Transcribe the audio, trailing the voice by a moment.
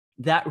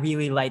that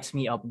really lights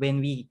me up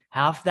when we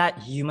have that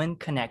human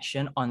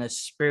connection on a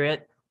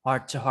spirit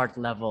heart to heart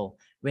level.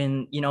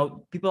 When,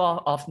 people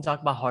often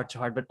talk about heart to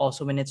heart, but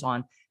also when it's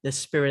on the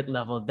spirit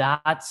level,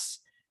 that's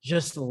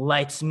just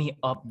lights me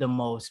up the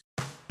most.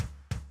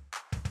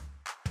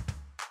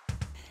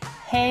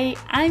 Hey,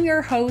 I'm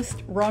your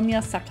host,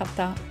 Ronja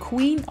Sakata,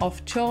 Queen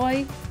of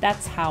Joy,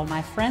 that's how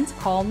my friends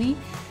call me,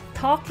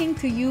 talking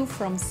to you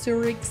from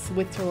Zurich,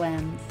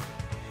 Switzerland.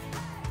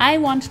 I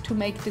want to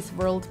make this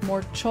world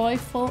more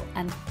joyful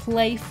and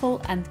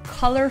playful and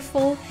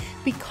colorful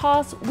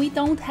because we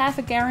don't have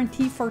a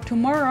guarantee for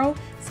tomorrow,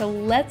 so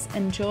let's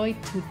enjoy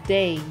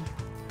today.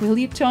 Will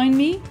you join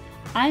me?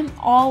 I'm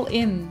all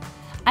in.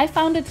 I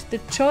founded the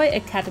Joy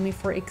Academy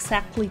for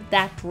exactly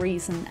that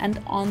reason,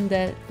 and on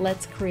the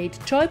Let's Create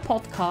Joy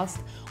podcast,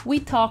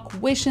 we talk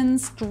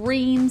visions,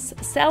 dreams,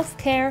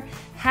 self-care,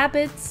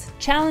 habits,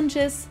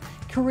 challenges,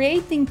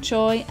 creating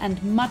joy,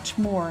 and much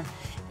more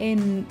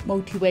in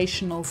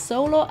motivational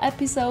solo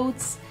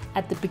episodes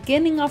at the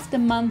beginning of the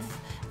month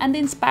and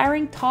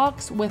inspiring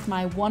talks with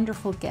my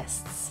wonderful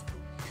guests.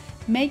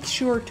 Make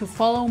sure to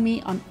follow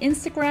me on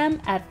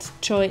Instagram at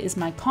Joy is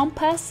my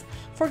compass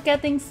for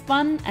getting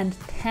fun and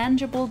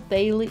tangible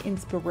daily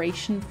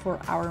inspiration for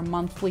our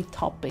monthly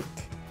topic.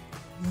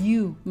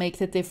 You make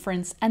the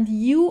difference and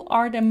you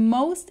are the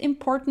most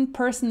important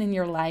person in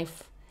your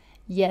life.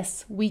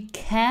 Yes, we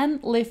can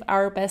live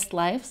our best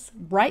lives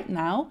right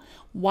now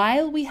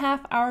while we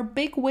have our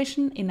big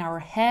vision in our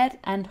head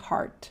and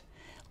heart.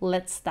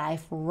 Let's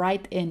dive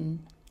right in.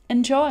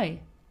 Enjoy!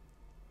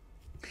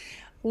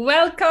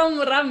 Welcome,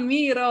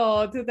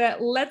 Ramiro, to the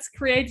Let's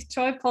Create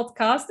Joy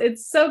podcast.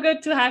 It's so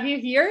good to have you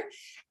here.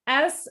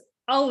 As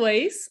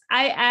always,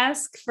 I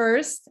ask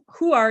first,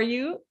 who are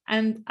you?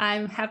 And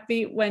I'm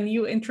happy when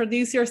you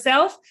introduce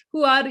yourself.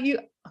 Who are you?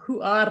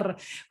 Who are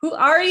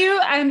you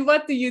and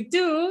what do you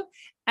do?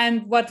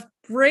 And what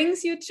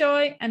brings you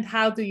joy and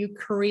how do you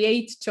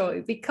create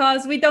joy?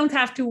 Because we don't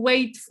have to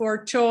wait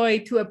for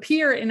joy to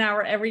appear in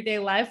our everyday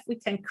life. We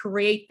can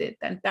create it.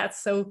 And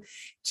that's so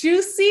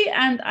juicy.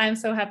 And I'm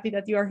so happy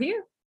that you are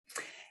here.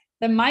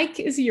 The mic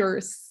is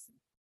yours.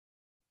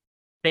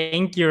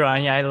 Thank you,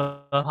 Rania. I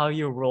love how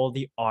you roll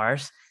the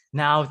R's.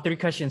 Now, 3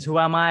 questions. Who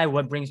am I?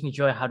 What brings me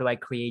joy? How do I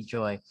create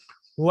joy?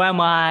 Who am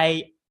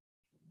I?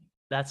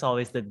 That's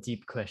always the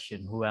deep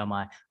question. Who am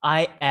I?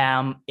 I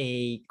am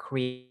a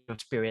creative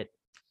spirit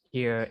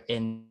here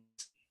in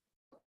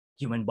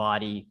human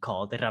body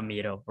called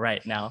Ramiro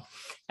right now.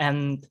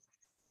 And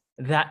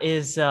that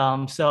is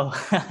so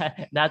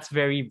that's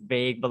very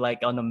vague, but like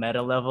on the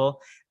meta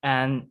level.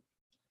 And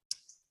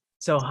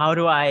so how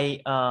do I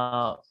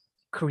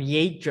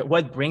create joy?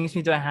 What brings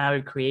me to how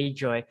to create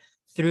joy?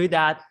 Through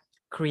that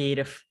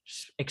creative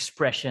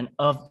expression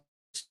of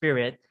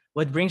spirit.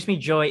 What brings me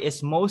joy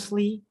is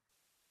mostly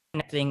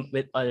connecting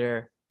with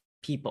other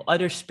people,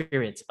 other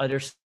spirits,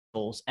 other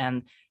souls.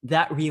 And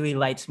that really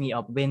lights me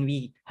up when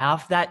we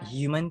have that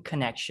human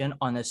connection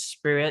on a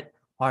spirit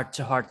heart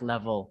to heart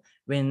level.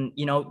 When,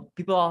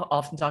 people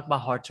often talk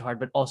about heart to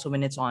heart, but also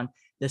when it's on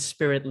the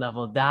spirit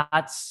level,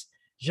 that's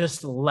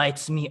just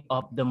lights me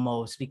up the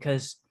most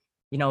because,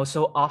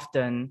 so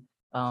often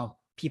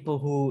people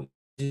who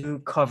do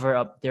cover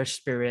up their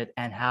spirit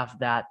and have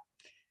that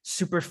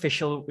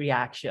superficial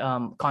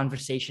reaction,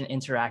 conversation,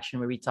 interaction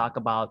where we talk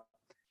about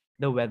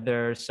the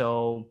weather.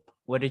 So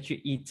what did you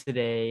eat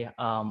today?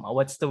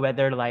 What's the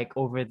weather like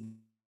over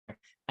there?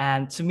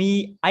 And to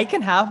me, I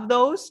can have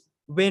those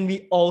when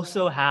we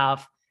also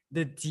have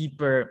the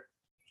deeper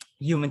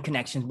human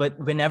connections. But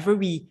whenever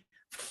we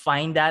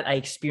find that, I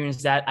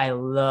experience that, I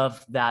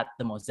love that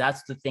the most.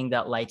 That's the thing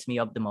that lights me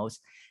up the most.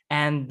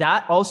 And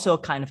that also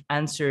kind of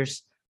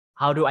answers,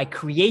 how do I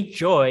create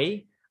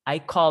joy? I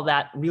call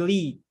that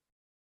really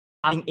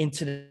tapping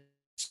into the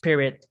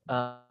spirit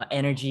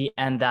energy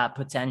and that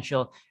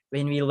potential.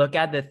 When we look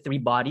at the 3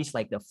 bodies,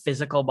 like the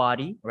physical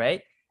body,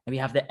 right? And we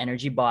have the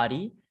energy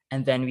body,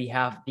 and then we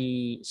have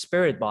the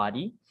spirit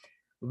body.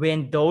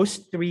 When those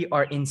 3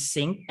 are in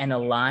sync and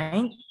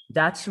aligned,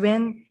 that's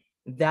when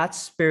that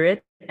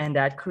spirit and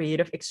that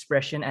creative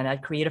expression and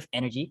that creative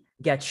energy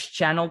gets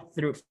channeled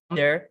through from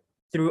there,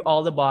 through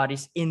all the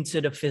bodies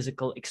into the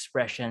physical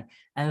expression.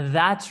 And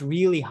that's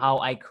really how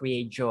I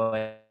create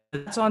joy.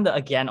 That's on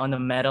the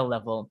meta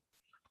level.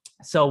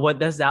 So what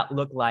does that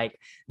look like?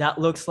 That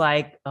looks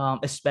like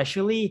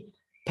especially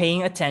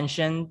paying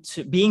attention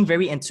to being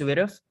very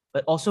intuitive,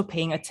 but also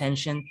paying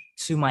attention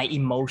to my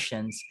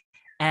emotions.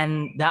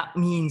 And that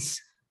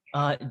means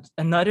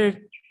another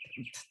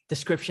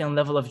description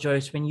level of joy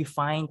is when you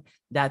find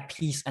that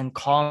peace and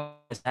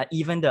calmness, that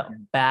even the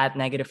bad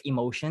negative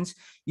emotions,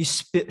 you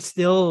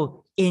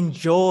still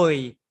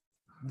enjoy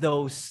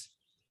those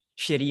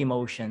shitty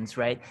emotions,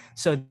 right?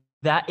 So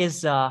that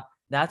is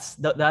that's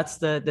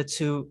the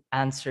 2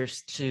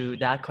 answers to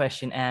that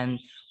question. And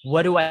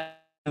what do I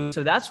do?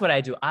 So that's what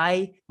I do.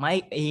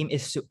 My aim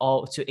is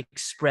to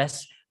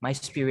express my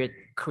spirit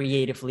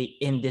creatively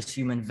in this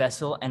human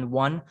vessel. And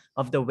one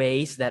of the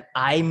ways that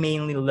I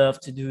mainly love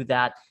to do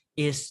that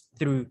is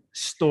through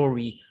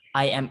story,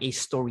 I am a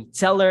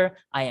storyteller.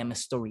 I am a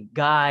story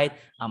guide.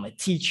 I'm a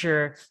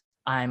teacher.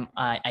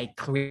 I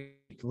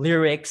create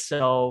lyrics.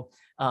 So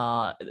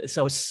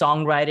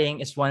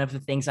songwriting is one of the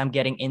things I'm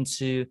getting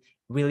into.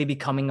 Really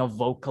becoming a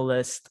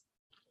vocalist,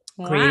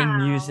 creating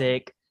Wow.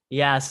 music.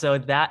 Yeah, so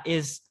that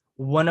is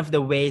one of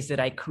the ways that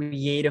I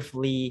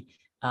creatively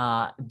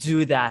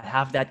do that.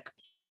 Have that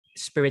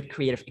spirit,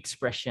 creative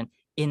expression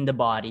in the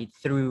body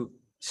through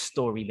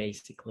story,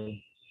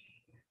 basically.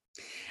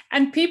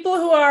 And people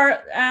who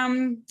are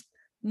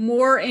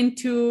more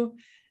into,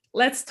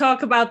 let's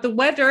talk about the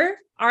weather,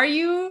 are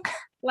you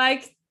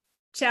like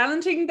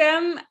challenging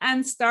them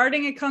and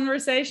starting a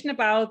conversation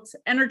about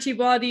energy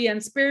body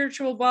and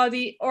spiritual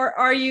body, or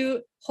are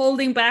you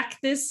holding back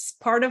this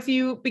part of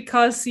you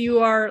because you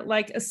are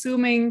like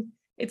assuming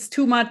it's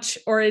too much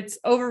or it's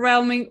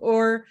overwhelming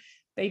or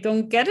they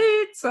don't get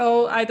it,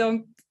 so I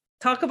don't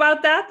talk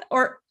about that?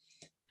 Or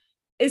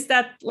is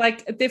that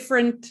like a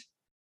different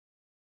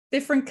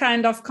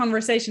kind of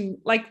conversation,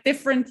 like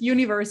different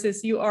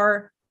universes you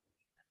are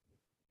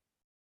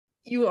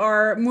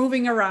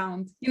moving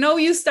around? You know,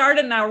 you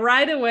started now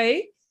right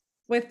away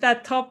with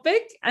that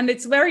topic and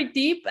it's very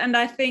deep, and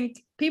I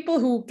think people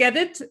who get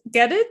it,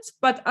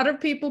 but other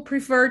people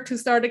prefer to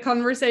start a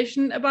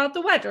conversation about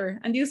the weather,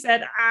 and you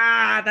said,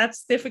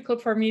 that's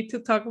difficult for me to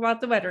talk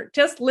about the weather.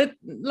 Just let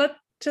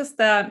just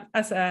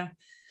as a,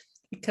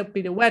 it could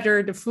be the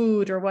weather, the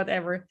food, or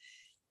whatever.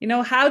 You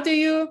know, how do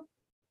you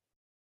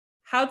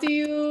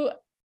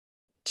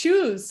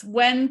choose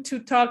when to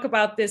talk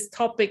about this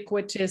topic,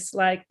 which is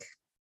like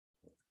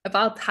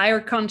about higher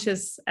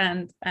conscious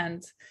and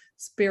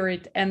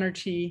spirit,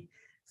 energy,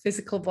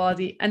 physical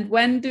body, and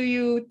when do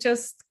you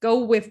just go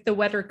with the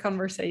weather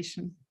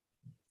conversation?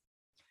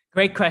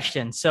 Great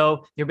question.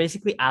 So you're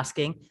basically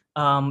asking,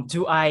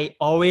 do I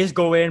always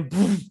go in,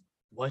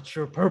 what's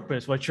your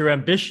purpose? What's your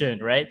ambition,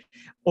 right?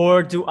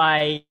 Or do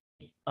I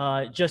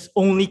just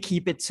only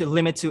keep it to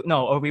limit to,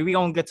 no, or we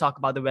only gonna talk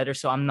about the weather,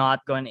 so I'm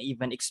not going to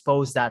even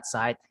expose that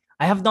side.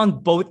 I have done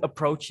both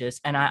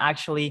approaches, and I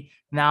actually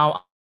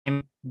now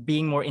I'm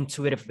being more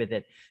intuitive with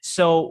it.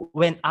 So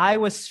when I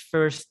was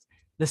first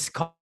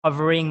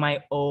discovering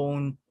my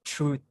own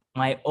truth,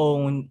 my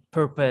own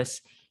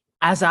purpose,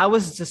 as I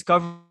was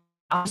discovering,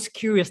 I was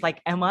curious,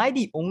 like, am I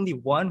the only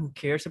one who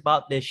cares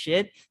about this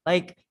shit?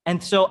 Like,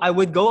 and so I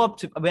would go up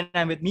to, when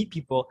I would meet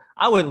people,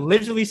 I would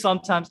literally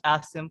sometimes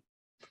ask them,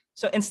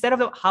 so instead of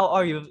the, how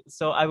are you?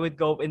 So I would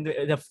go in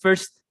the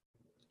first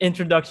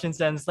introduction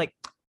sentence, like,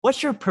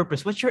 what's your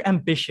purpose? What's your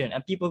ambition?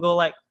 And people go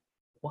like,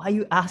 why are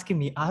you asking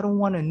me? I don't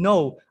want to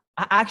know.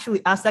 I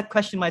actually asked that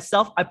question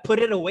myself. I put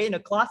it away in a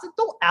closet.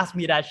 Don't ask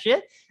me that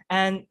shit.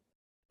 And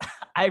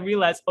I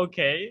realized,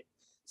 okay,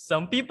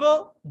 some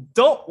people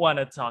don't want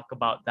to talk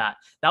about that.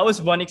 That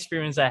was one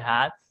experience I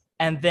had.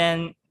 And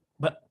then,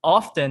 but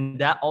often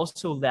that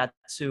also led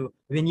to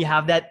when you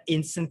have that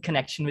instant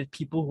connection with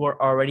people who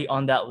are already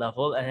on that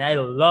level. And I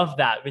love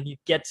that when you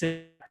get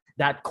to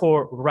that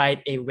core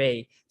right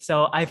away.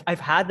 So I've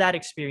had that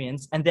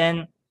experience. And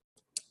then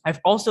I've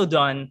also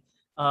done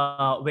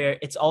where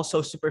it's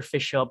also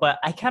superficial, but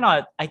I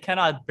cannot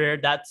bear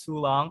that too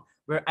long.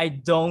 Where I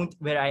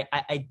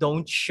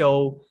don't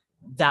show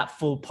that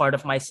full part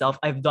of myself.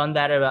 I've done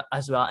that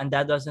as well, and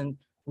that doesn't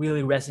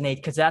really resonate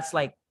because that's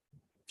like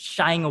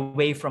shying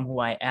away from who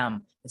I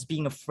am. It's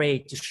being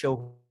afraid to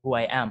show who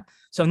I am.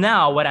 So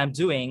now what I'm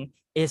doing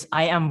is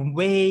I am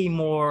way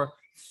more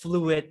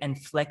fluid and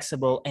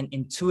flexible and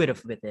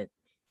intuitive with it.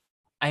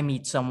 I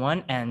meet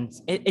someone and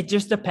it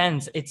just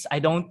depends. I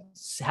don't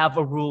have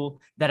a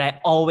rule that I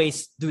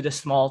always do the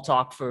small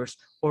talk first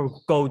or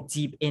go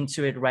deep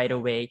into it right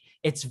away.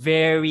 It's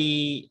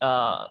very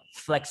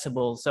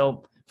flexible.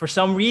 So for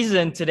some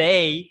reason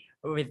today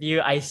with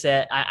you, I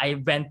said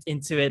I went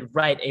into it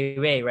right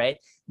away, right?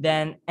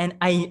 Then, and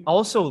I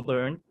also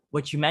learned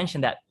what you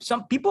mentioned, that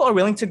some people are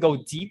willing to go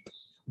deep,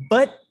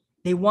 but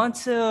they want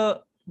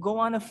to go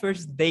on a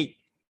first date.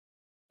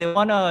 They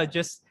want to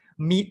just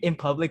meet in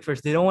public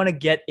first. They don't want to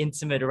get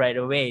intimate right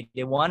away.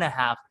 They want to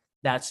have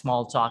that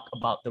small talk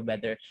about the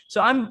weather.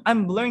 So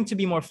I'm learning to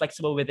be more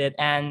flexible with it,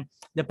 and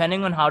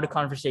depending on how the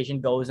conversation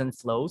goes and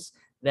flows,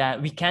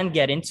 that we can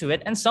get into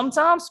it. And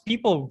sometimes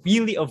people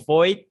really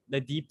avoid the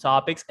deep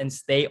topics and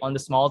stay on the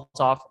small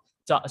talk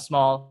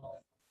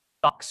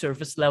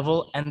surface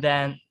level, and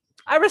then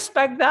I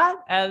respect that.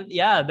 And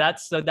yeah,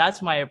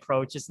 that's my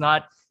approach. It's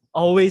not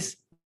always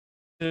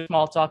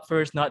small talk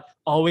first, not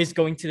always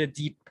going to the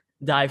deep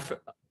dive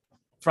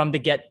from the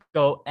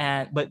get-go,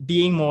 and but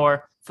being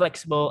more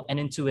flexible and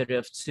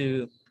intuitive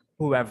to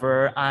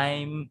whoever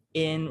I'm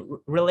in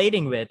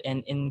relating with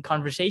and in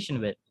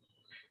conversation with.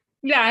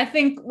 Yeah, I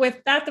think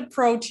with that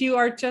approach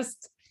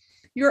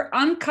you're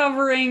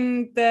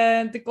uncovering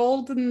the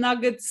golden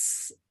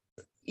nuggets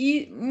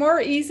more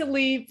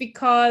easily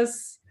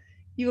because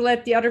you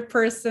let the other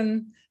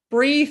person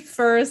breathe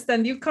first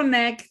and you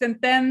connect, and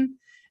then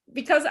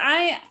because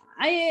I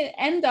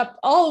end up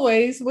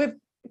always with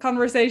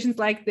conversations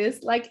like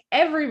this, like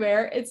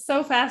everywhere. It's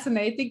so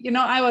fascinating. You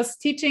know, I was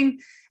teaching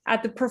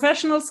at the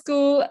professional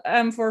school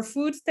for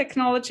food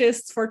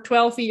technologists for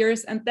 12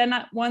 years. And then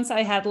once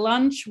I had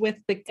lunch with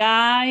the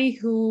guy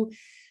who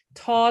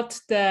taught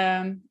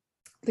the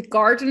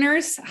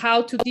gardeners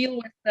how to deal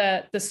with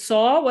the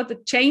saw, what the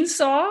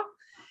chainsaw,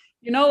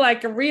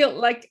 like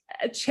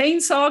a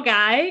chainsaw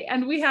guy.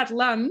 And we had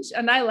lunch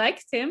and I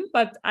liked him,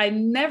 but I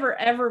never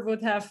ever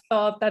would have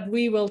thought that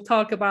we will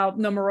talk about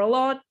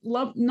numerology.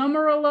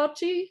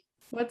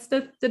 What's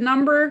the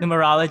number?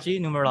 Numerology,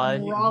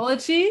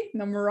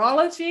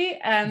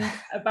 and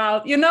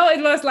about,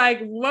 it was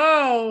like,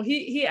 whoa,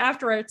 he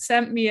after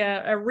sent me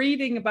a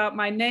reading about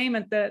my name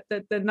and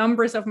the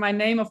numbers of my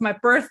name, of my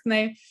birth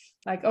name.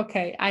 Like,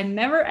 okay, I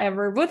never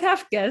ever would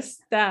have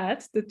guessed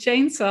that the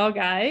chainsaw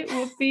guy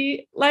would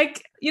be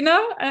like,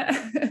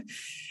 a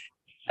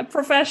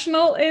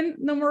professional in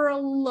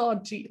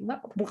numerology.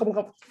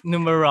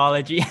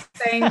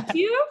 Thank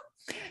you.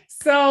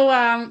 So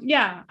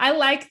I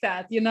like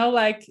that,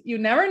 like you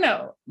never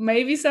know.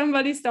 Maybe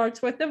somebody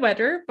starts with the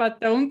weather,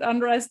 but don't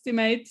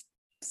underestimate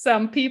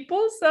some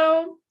people.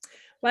 So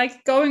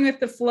like going with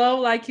the flow,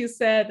 like you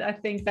said, I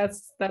think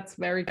that's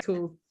very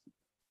cool.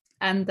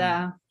 And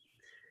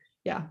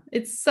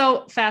it's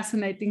so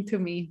fascinating to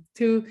me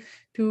to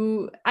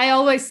I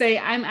always say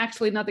I'm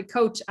actually not a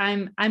coach,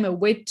 I'm a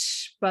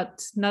witch,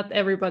 but not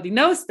everybody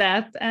knows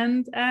that.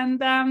 And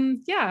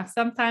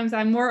sometimes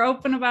I'm more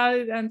open about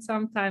it, and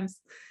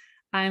sometimes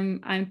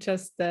I'm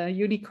just a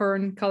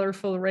unicorn,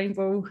 colorful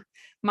rainbow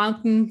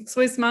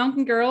Swiss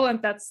mountain girl,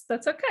 and that's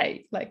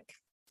okay. Like,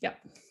 yeah.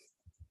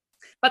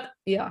 But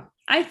yeah,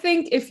 I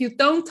think if you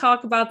don't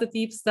talk about the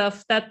deep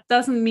stuff, that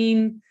doesn't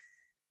mean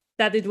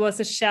that it was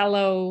a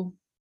shallow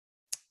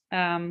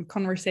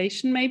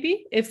conversation.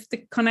 Maybe if the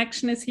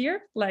connection is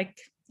here, like,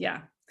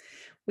 yeah,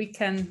 we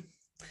can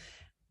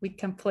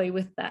play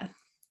with that.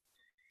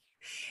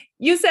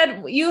 You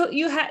said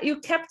you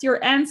kept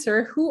your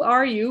answer, who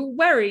are you,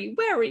 very,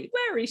 very,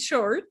 very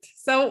short.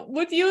 So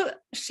would you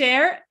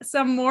share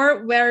some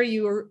more where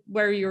you're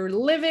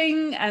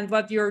living and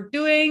what you're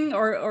doing,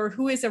 or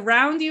who is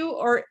around you,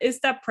 or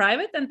is that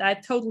private? And I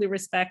totally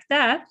respect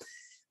that.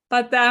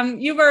 But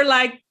you were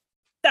like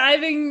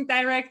diving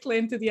directly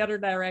into the other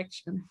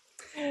direction.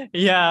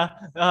 Yeah,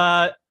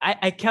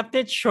 I kept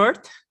it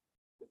short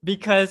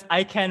because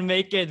I can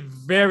make it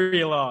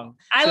very long.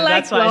 I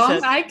like long.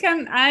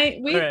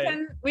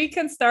 We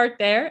can start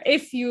there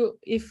if you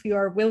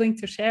are willing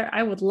to share.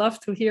 I would love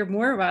to hear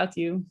more about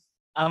you.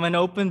 I'm an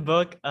open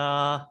book,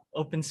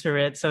 open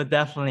spirit, so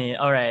definitely.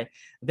 All right.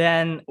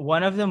 Then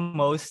one of the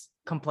most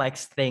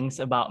complex things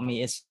about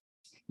me is,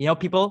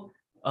 people,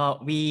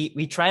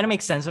 we try to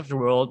make sense of the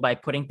world by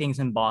putting things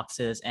in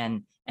boxes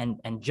and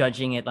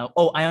judging it like,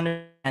 oh, I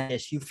understand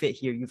this, you fit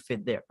here, you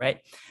fit there, right?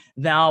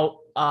 Now,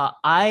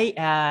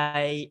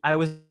 I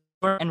was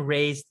born and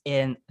raised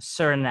in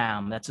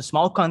Suriname. That's a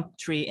small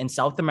country in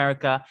South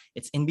America.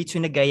 It's in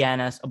between the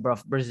Guyanas,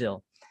 above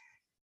Brazil.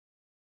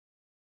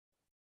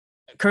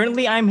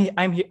 Currently,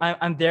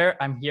 I'm there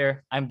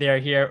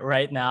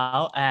right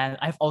now, and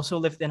I've also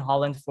lived in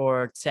Holland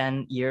for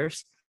 10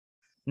 years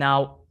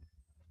now.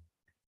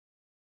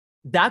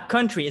 That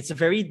country, it's a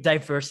very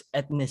diverse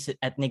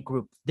ethnic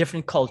group,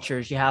 different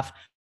cultures. You have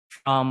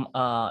from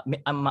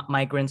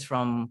migrants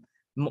from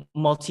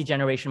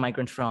multi-generation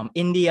migrants from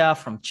India,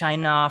 from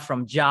China,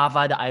 from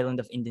Java, the island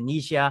of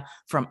Indonesia,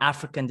 from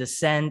African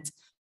descent.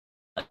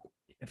 A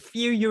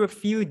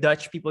few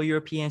Dutch people,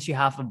 Europeans. You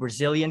have a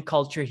Brazilian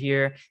culture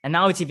here, and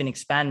now it's even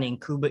expanding.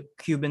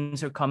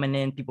 Cubans are coming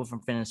in, people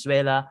from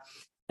Venezuela.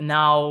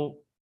 Now,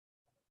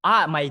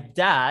 my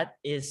dad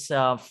is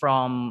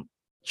from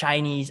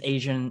Chinese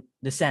Asian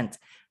descent.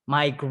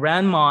 My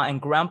grandma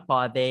and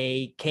grandpa,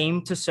 they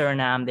came to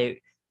Suriname, they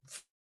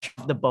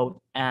the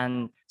boat,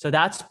 and so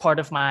that's part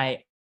of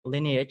my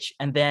lineage.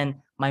 And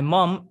then my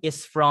mom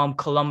is from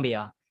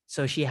Colombia,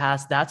 so she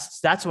has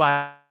that's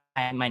why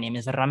my name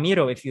is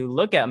Ramiro. If you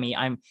look at me,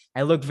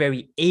 I look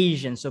very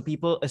Asian, so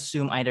people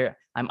assume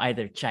I'm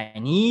either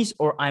Chinese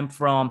or I'm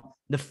from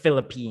the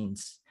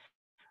Philippines,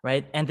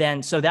 right? And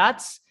then so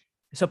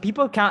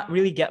people can't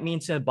really get me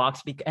into a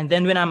box. And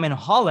then when I'm in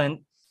Holland,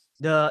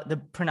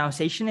 the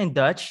pronunciation in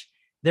Dutch,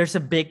 there's a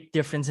big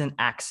difference in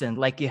accent.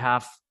 Like you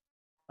have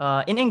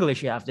in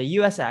English, you have the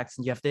US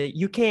accent, you have the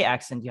UK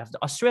accent, you have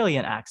the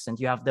Australian accent,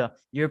 you have the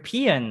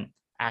European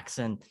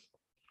accent,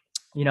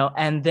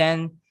 and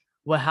then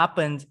what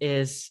happens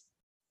is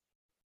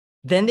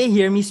then they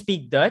hear me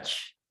speak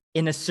Dutch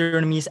in a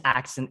Surinamese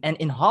accent. And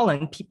in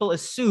Holland, people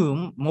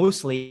assume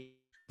mostly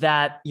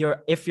that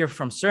if you're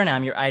from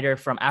Suriname, you're either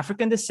from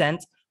African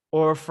descent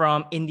or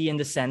from Indian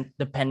descent,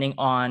 depending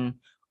on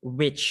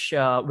which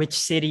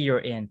city you're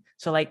in.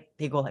 So like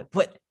they go like,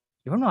 what?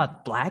 You're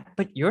not Black,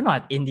 but you're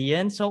not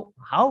Indian. So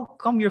how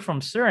come you're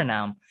from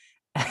Suriname?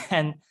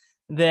 And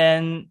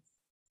then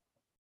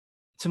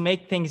to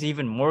make things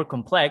even more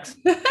complex,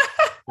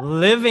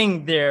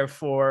 living there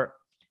for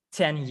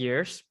 10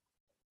 years,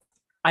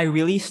 I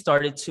really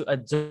started to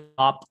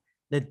adopt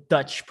the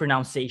Dutch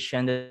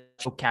pronunciation, the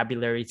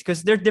vocabularies,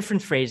 because they're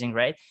different phrasing,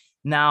 right?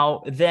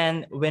 Now,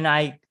 then when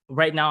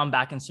right now I'm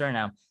back in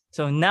Suriname.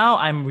 So now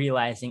I'm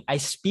realizing I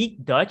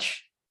speak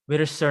Dutch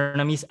with a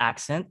Surinamese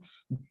accent,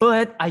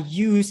 but I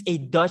use a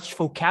Dutch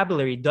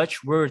vocabulary,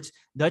 Dutch words,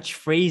 Dutch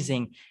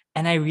phrasing.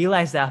 And I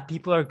realized that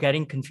people are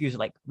getting confused.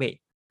 Like, wait,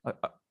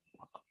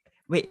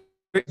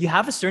 you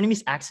have a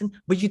Surinamese accent,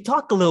 but you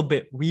talk a little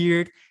bit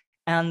weird.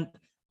 And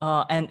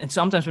and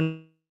sometimes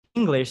when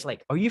English,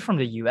 like, are you from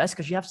the US?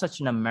 Because you have such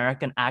an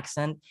American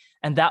accent.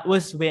 And that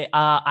was where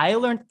I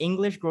learned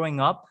English growing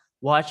up,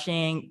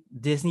 watching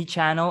Disney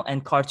Channel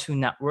and Cartoon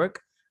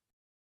Network,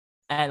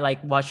 and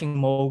like watching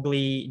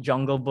Mowgli,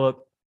 Jungle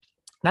Book.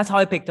 That's how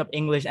I picked up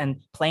English,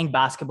 and playing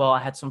basketball. I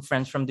had some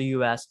friends from the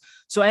US.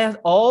 So I had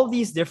all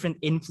these different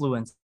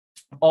influences,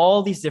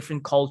 all these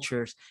different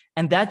cultures.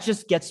 And that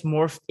just gets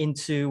morphed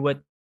into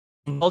what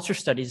in culture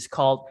studies is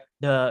called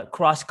the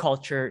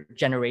cross-culture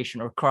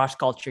generation, or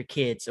cross-culture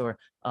kids, or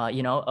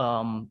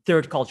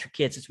third culture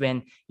kids. It's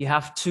when you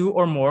have two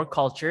or more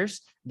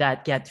cultures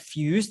that get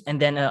fused, and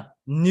then a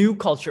new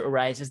culture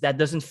arises that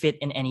doesn't fit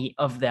in any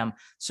of them.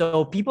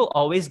 So people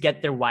always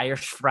get their wires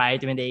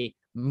fried when they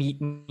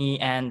meet me.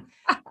 And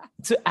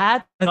to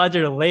add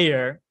another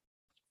layer,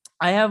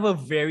 I have a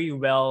very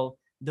well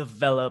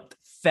developed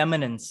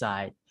feminine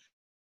side.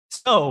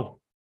 So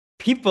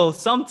people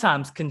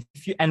sometimes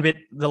confuse, and with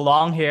the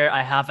long hair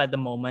I have at the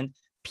moment,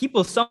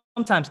 people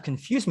sometimes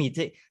confuse me.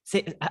 They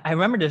say, I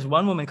remember there's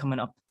one woman coming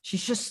up.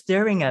 She's just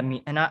staring at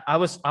me, and I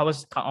was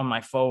on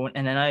my phone,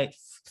 and then I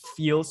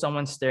feel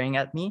someone staring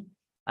at me.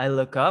 I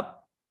look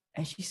up,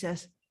 and she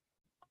says,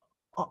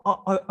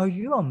 are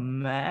you a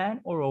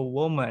man or a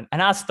woman?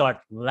 And I start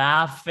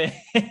laughing.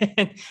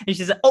 And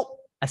she said, oh,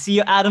 I see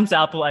your Adam's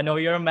apple. I know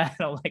you're a man.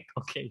 I'm like,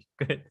 okay,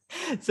 good.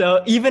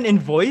 So even in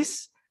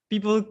voice,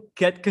 people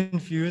get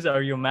confused.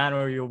 Are you a man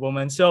or are you a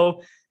woman?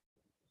 So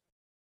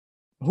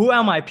who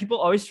am I? People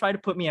always try to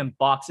put me in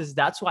boxes.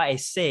 That's why I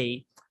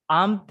say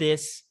I'm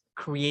this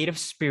creative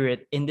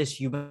spirit in this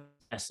human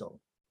vessel,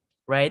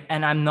 right?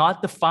 And I'm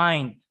not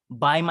defined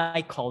by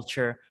my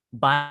culture,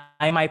 by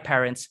my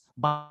parents,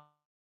 by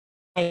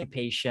my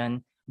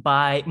occupation,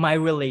 by my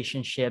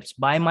relationships,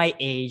 by my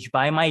age,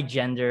 by my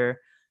gender,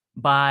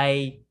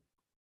 by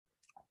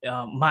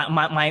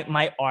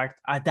my art.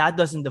 That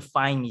doesn't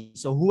define me.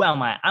 So who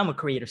am I? I'm a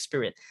creative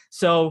spirit.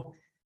 So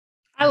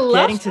I love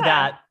getting to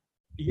that,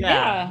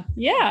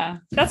 yeah.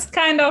 That's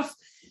kind of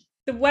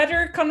the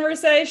weather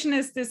conversation.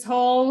 Is this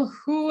whole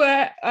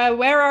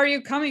where are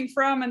you coming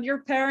from, and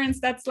your parents.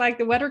 That's like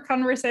the weather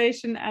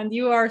conversation, and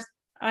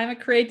I'm a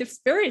creative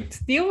spirit.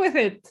 Deal with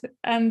it.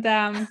 And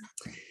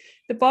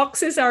the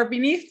boxes are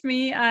beneath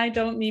me. I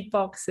don't need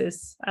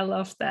boxes. I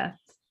love that.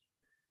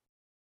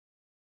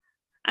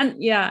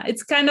 And yeah,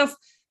 it's kind of,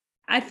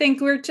 I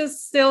think we're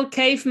just still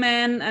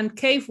cavemen and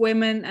cave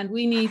women, and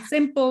we need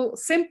simple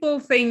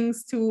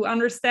things to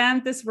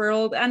understand this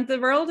world. And the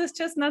world is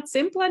just not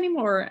simple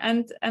anymore.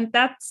 And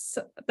that's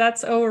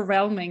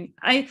overwhelming.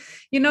 I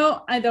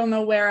don't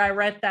know where I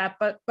read that,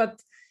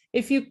 but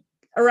if you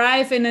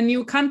arrive in a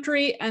new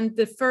country and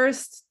the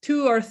first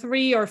 2 or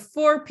 3 or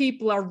 4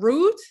 people are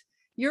rude,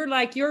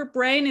 your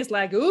brain is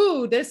like,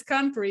 ooh, this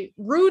country,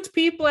 rude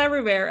people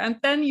everywhere. And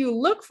then you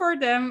look for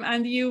them,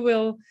 and you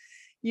will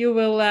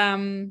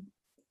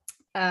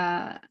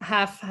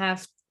have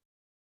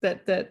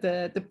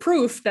the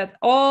proof that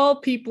all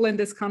people in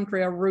this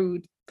country are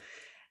rude.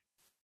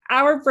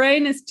 Our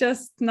brain is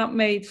just not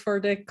made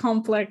for the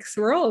complex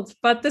world,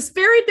 but the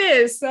spirit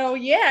is. So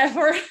yeah,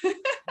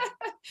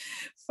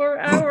 for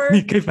our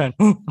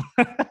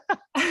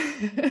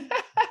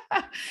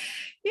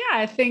yeah,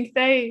 I think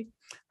they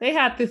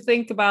had to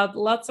think about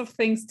lots of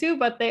things too,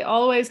 but they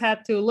always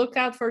had to look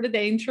out for the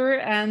danger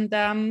and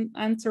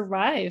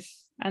survive.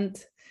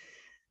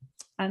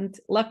 And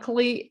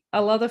luckily,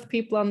 a lot of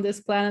people on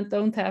this planet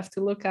don't have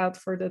to look out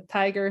for the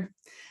tiger.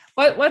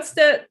 What's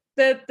the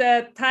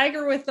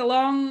tiger with the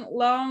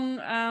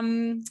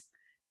long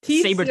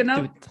teeth?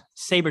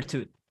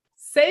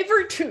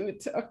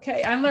 Saber-tooth.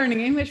 Okay, I'm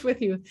learning English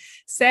with you.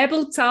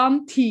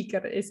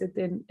 Säbelzahntiger is it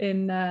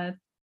in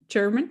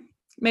German?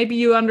 Maybe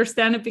you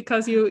understand it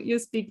because you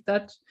speak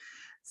Dutch.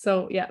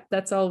 So yeah,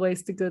 that's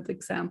always the good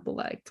example.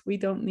 Like, we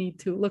don't need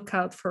to look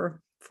out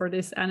for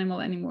this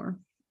animal anymore.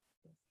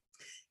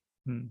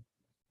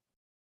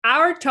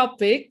 Our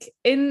topic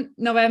in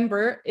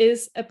November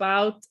is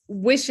about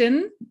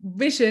vision.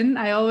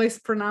 I always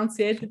pronounce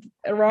it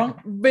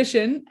wrong.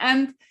 Vision.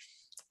 And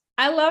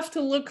I love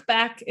to look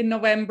back in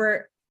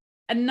November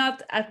and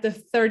not at the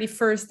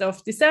 31st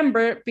of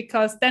December,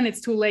 because then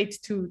it's too late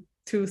to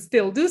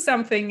still do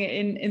something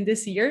in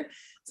this year.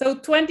 So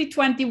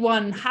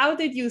 2021, how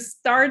did you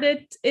start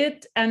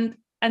it and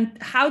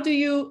how do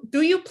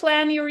you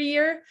plan your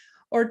year,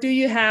 or do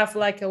you have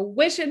like a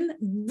vision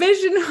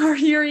for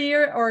your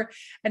year, or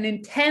an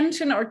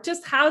intention, or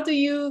just how do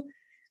you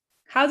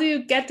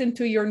get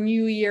into your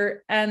new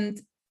year, and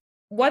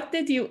what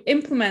did you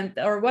implement,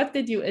 or what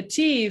did you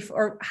achieve,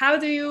 or how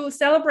do you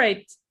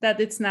celebrate that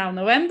it's now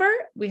November?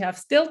 We have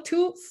still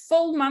 2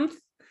 full months,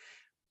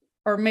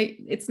 or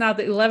it's now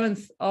the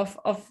 11th of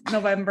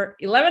November,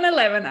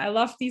 11/11. I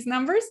love these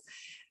numbers.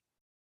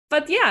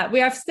 but yeah, we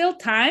have still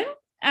time.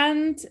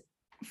 And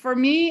for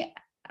me,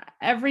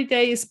 every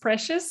day is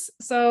precious.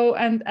 So,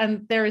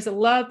 and there is a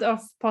lot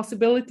of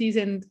possibilities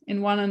in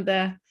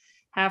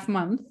 1.5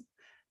 months.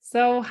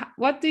 So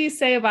what do you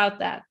say about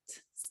that?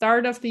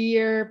 Start of the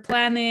year,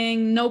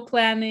 planning, no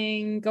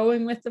planning,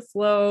 going with the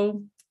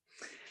flow.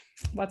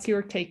 What's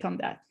your take on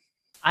that?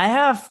 I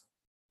have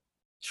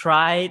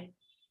tried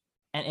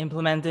and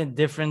implemented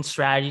different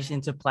strategies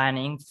into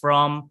planning,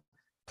 from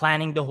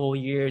planning the whole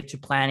year to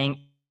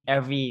planning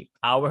every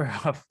hour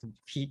of the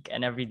week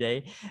and every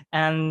day.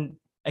 And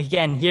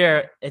again,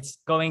 here it's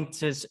going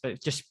to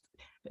just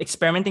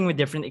experimenting with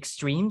different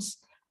extremes.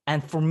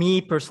 And for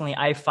me personally,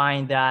 I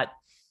find that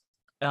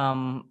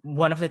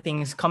one of the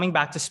things, coming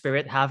back to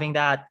spirit, having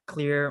that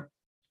clear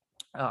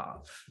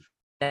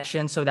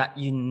connection, so that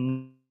you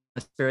know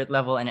the spirit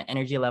level and the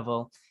energy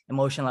level,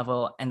 emotion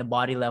level, and the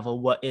body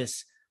level, what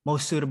is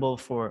most suitable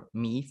for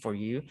me, for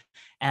you.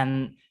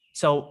 And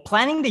so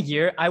planning the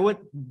year, I would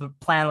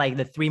plan like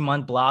the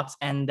 3-month blocks,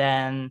 and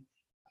then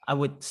I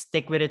would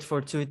stick with it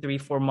for 2, 3,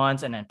 4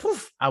 months, and then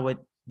poof, I would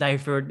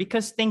divert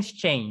because things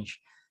change.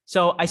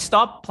 So I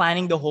stopped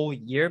planning the whole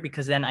year,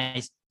 because then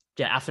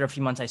after a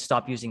few months, I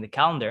stopped using the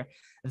calendar.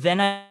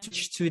 Then I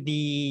switched to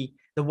the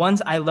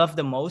ones I love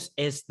the most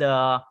is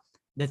the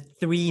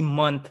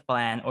 3-month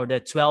plan, or the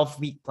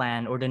 12-week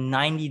plan, or the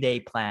 90-day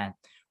plan,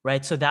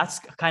 right? So that's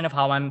kind of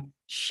how I'm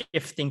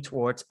shifting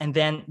towards. And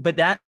then, but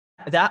that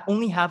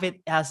only have it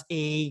as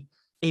a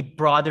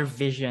broader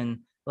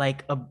vision,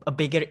 like a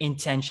bigger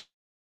intention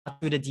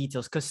to the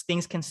details, because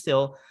things can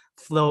still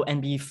flow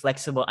and be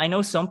flexible. I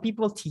know some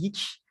people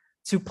teach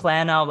to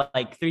plan out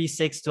like 3,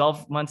 6,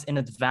 12 months in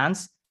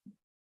advance,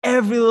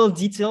 every little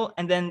detail,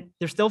 and then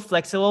they're still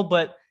flexible.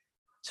 But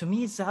to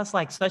me, it sounds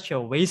like such a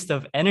waste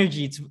of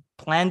energy to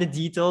plan the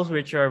details,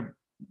 which are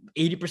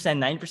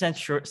 80%,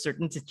 90%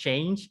 certain to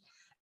change.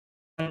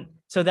 And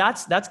so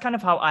that's kind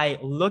of how I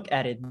look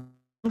at it.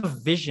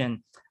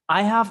 Vision,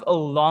 I have a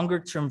longer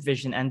term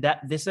vision, and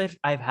that this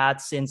I've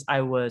had since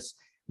I was,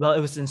 well, it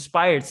was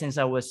inspired since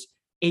I was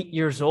 8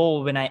 years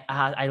old, when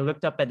I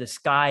looked up at the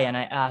sky and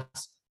I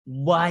asked,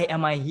 why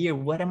am I here?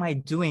 What am I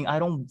doing? I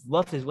don't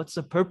love this. What's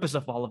the purpose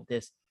of all of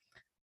this?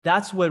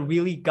 That's what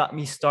really got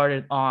me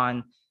started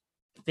on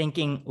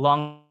thinking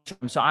long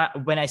term. So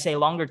when I say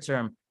longer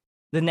term,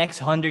 the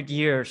next 100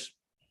 years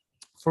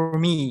for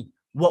me,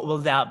 what will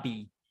that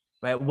be,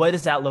 right? What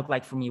does that look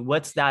like for me?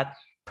 What's that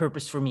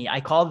purpose for me?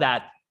 I call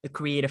that the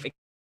creative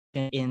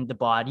in the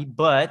body,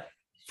 but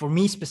for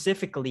me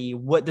specifically,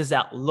 what does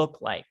that look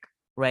like,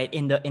 right?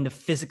 In the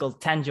physical,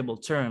 tangible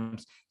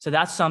terms. So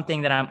that's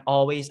something that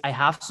I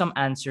have some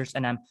answers,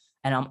 and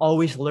I'm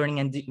always learning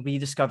and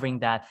rediscovering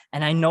that.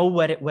 And I know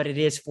what it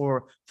is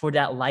for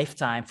that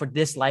lifetime, for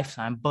this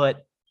lifetime,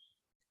 but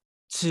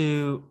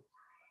to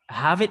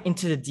have it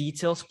into the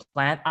details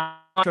plan, I'm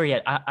not sure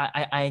yet.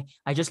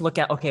 I just look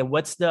at, okay,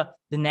 what's the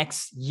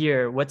next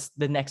year? What's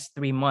the next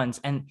 3 months?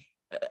 And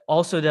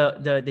also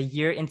the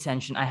year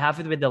intention, I have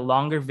it with the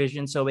longer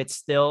vision, so it's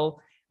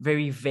still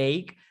very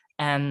vague.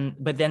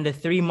 But then the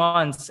 3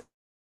 months,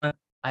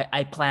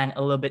 I plan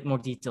a little bit more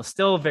detail,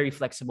 still very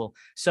flexible.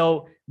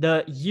 So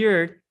the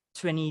year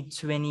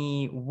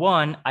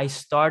 2021, I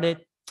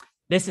started,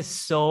 this is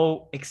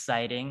so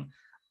exciting.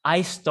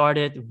 I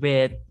started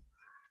with,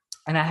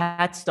 and I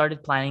had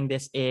started planning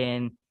this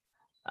in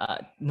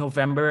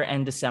November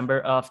and December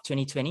of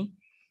 2020.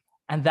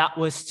 And that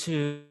was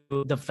to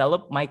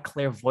develop my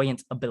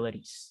clairvoyant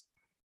abilities.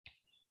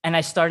 And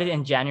I started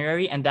in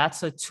January, and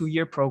that's a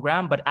 2-year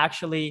program. But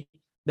actually,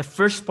 the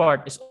first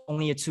part is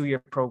only a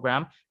 2-year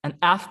program. And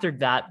after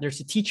that, there's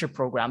a teacher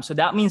program. So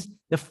that means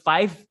the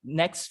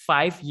next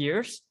 5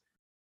 years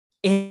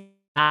in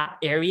that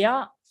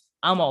area,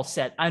 I'm all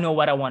set. I know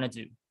what I want to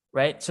do,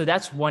 right? So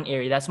that's one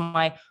area. That's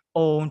my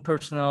own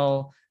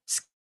personal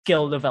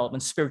skill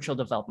development, spiritual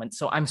development.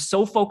 So I'm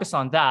so focused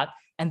on that.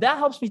 And that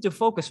helps me to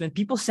focus when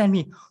people send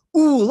me,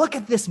 ooh, look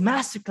at this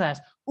masterclass.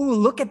 Ooh,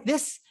 look at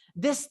this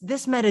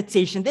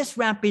meditation, this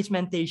rampage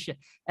meditation.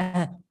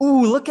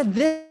 Ooh, look at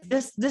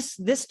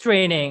this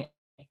training.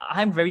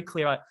 I'm very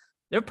clear on,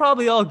 they're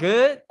probably all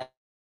good.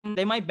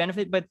 They might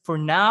benefit, but for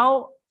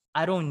now,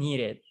 I don't need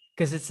it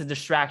because it's a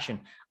distraction.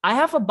 I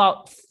have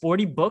about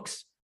 40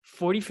 books,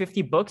 40,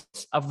 50 books,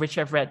 of which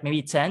I've read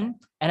maybe 10.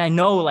 And I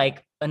know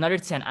like another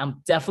 10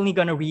 I'm definitely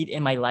going to read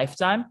in my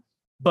lifetime.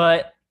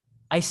 But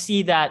I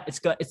see that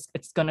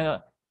it's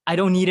gonna, I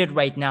don't need it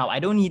right now. I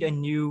don't need a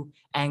new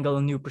angle,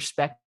 a new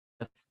perspective.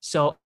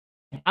 So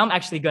I'm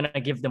actually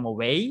gonna give them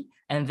away.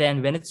 And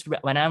then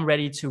when I'm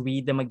ready to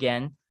read them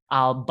again,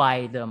 I'll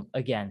buy them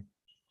again.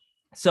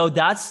 So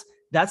that's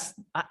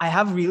I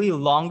have really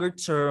longer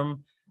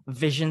term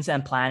visions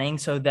and planning,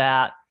 so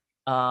that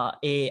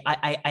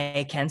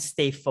I can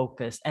stay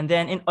focused. And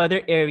then in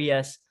other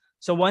areas,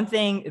 so one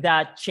thing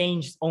that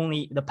changed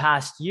only the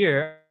past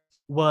year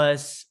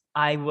was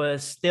I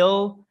was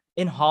still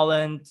in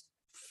Holland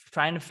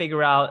trying to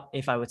figure out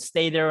if I would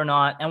stay there or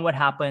not. And what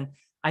happened,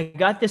 I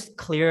got this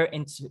clear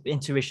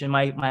intuition.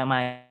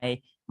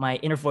 My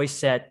inner voice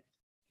said,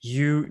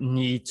 you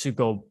need to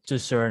go to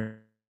Suriname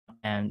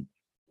and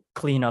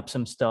clean up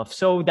some stuff.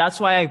 So that's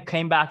why I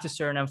came back to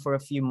Suriname for a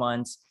few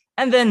months.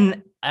 And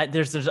then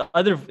there's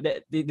other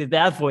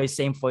that voice,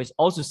 same voice,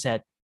 also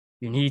said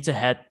you need to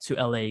head to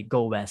LA,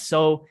 go west.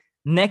 So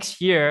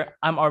next year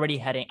I'm already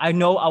heading. I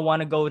know I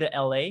want to go to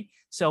LA.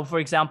 So for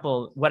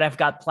example, what I've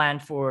got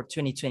planned for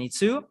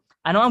 2022,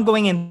 I know I'm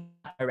going in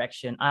that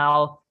direction.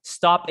 I'll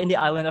stop in the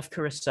island of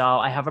Curacao.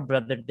 I have a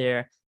brother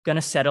there.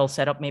 Gonna set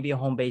up maybe a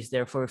home base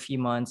there for a few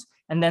months,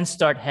 and then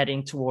start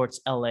heading towards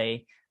LA.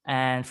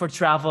 And for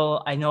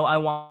travel, I know I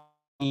want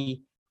to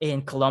be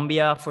in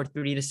Colombia for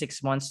 3 to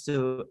 6 months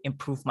to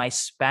improve my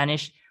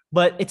Spanish.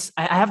 But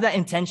I have that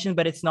intention,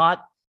 but it's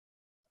not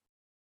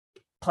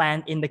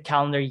planned in the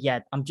calendar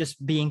yet. I'm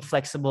just being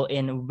flexible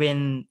in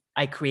when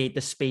I create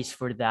the space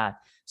for that.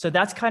 So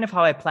that's kind of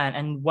how I plan.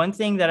 And one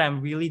thing that I'm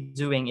really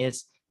doing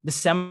is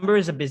December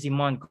is a busy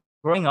month.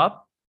 Growing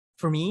up,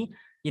 for me,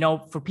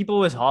 for people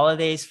with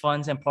holidays,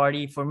 funds, and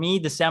party, for me,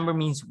 December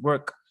means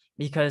work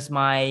because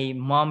my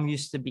mom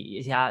used to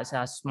be, she's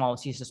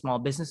a small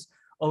business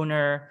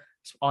owner,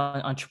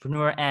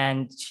 entrepreneur.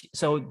 And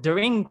so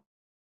during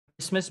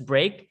Christmas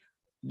break,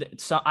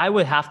 so I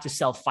would have to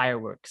sell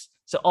fireworks.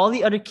 So all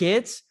the other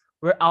kids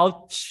were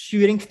out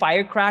shooting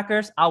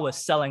firecrackers. I was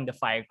selling the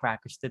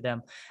firecrackers to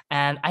them.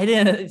 And I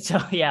didn't, so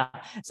yeah,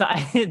 so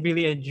I didn't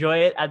really enjoy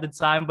it at the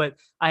time, but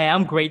I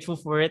am grateful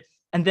for it.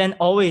 And then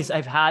always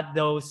I've had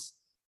those.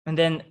 And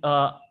then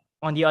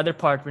on the other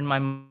part, when my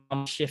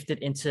mom shifted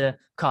into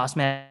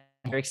cosmetic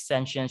hair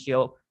extensions,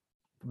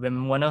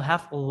 women want to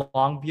have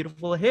long,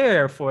 beautiful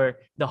hair for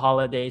the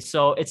holidays.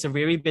 So it's a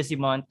very busy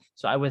month.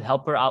 So I would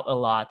help her out a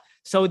lot.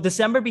 So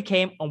December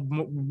became a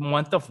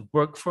month of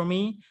work for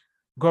me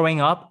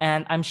growing up.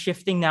 And I'm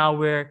shifting now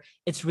where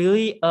it's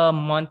really a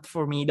month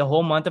for me. The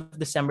whole month of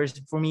December is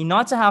for me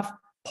not to have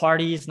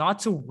parties, not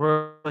to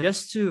work,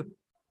 just to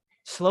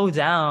slow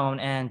down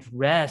and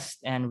rest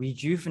and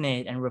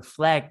rejuvenate and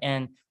reflect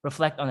on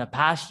the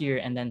past year.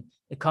 And then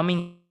the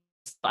coming,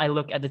 I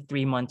look at the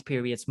 3 month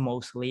periods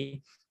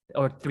mostly,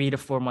 or 3 to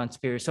 4 months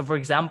period. So for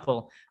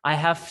example, I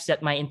have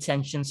set my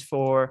intentions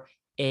for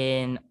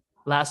in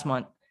last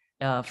month,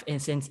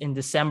 in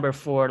December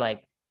for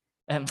like,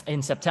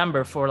 in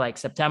September for like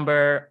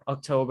September,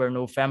 October,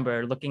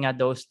 November, looking at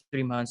those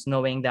 3 months,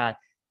 knowing that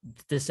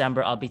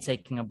December I'll be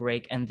taking a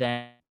break. And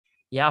then,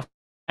 yeah,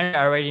 I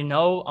already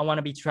know I want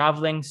to be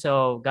traveling.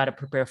 So got to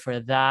prepare for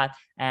that.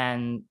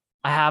 And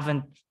I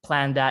haven't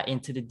planned that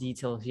into the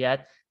details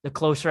yet. The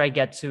closer I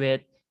get to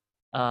it,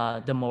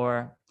 the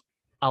more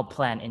I'll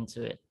plan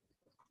into it.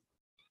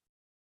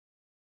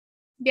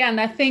 Yeah,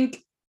 and I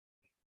think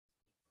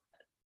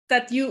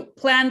that you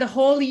plan the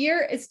whole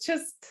year, it's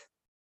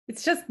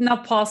just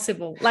not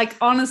possible. Like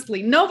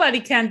honestly,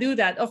 nobody can do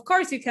that. Of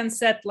course, you can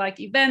set like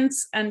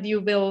events and you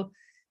will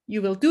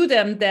do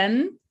them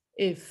then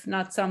if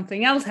not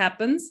something else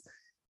happens.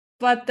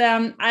 But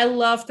I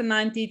love the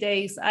 90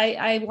 days.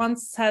 I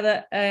once had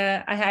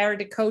I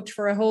hired a coach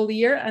for a whole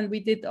year and we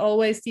did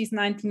always these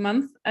 90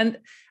 months. And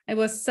it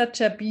was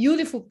such a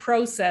beautiful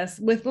process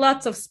with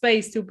lots of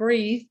space to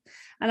breathe.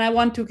 And I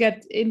want to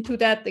get into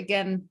that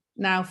again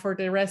now for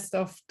the rest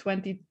of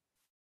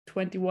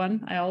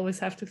 2021. I always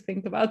have to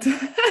think about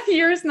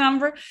year's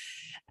number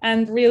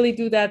and really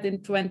do that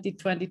in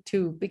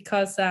 2022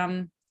 because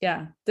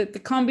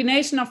the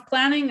combination of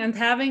planning and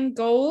having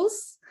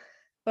goals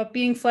but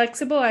being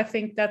flexible, I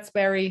think that's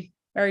very,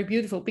 very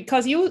beautiful.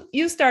 Because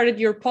you started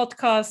your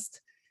podcast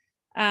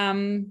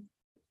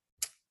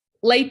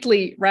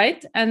lately,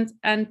 right? And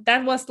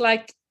that was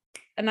like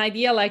an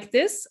idea like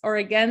this, or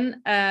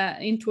again,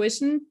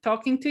 intuition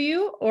talking to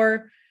you,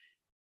 or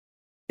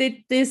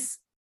did this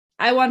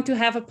I want to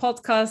have a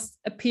podcast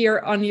appear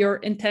on your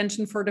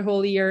intention for the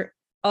whole year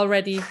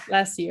already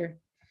last year?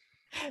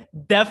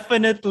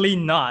 Definitely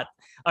not.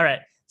 All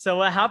right. So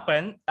what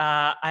happened?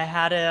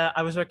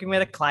 I was working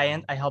with a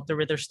client. I helped her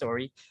with her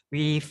story.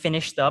 We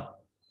finished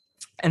up,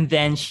 and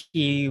then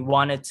she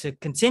wanted to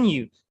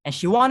continue, and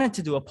she wanted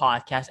to do a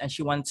podcast, and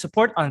she wanted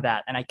support on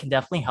that, and I can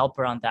definitely help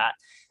her on that.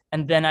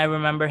 And then I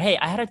remember, hey,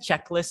 I had a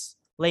checklist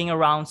laying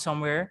around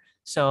somewhere,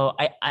 so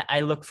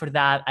I looked for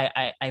that.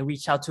 I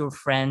reached out to a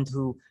friend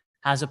who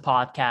has a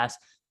podcast,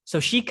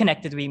 so she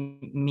connected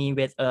me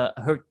with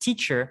her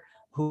teacher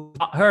who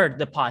taught her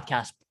the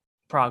podcast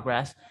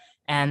progress.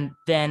 And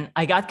then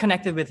I got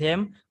connected with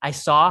him. I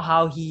saw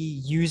how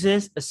he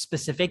uses a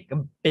specific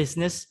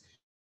business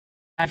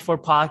for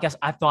podcasts.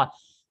 I thought,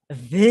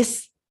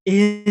 this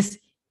is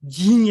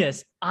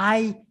genius.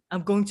 I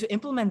am going to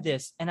implement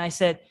this. And I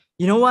said,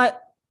 you know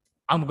what?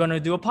 I'm going to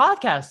do a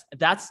podcast.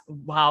 That's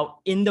how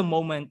in the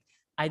moment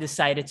I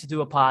decided to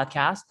do a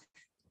podcast.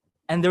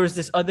 And there was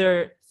this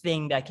other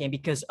thing that came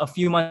because a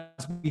few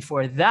months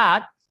before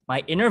that,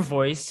 my inner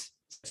voice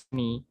said to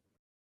me,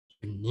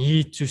 you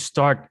need to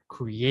start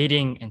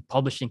creating and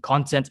publishing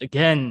content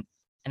again.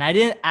 And I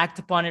didn't act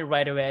upon it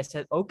right away. I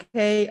said,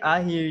 okay,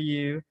 I hear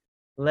you.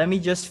 Let me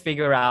just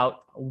figure out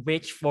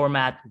which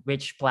format,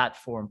 which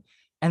platform.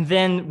 And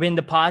then when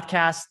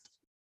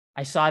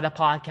I saw the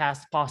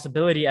podcast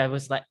possibility, I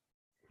was like,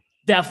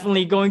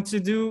 definitely going to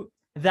do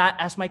that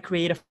as my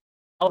creative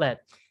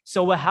outlet.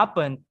 So what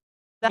happened,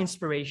 that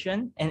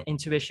inspiration and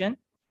intuition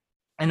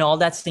and all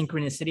that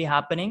synchronicity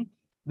happening,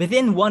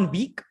 within 1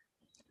 week,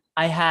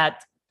 I had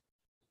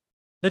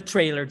the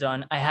trailer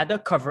done. I had the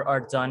cover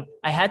art done.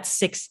 I had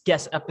 6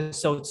 guest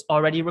episodes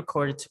already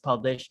recorded to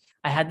publish.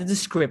 I had the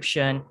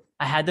description.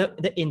 I had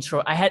the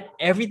intro. I had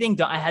everything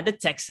done. I had the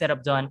text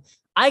setup done.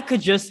 I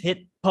could just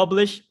hit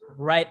publish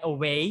right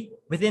away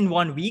within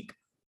 1 week.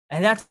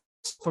 And that's,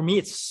 for me,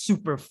 it's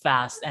super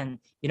fast. And,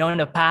 in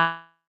the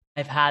past,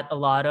 I've had a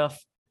lot of,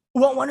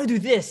 oh, I want to do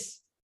this.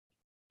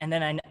 And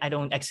then I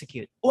don't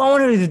execute. Oh, I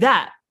want to do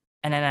that.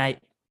 And then I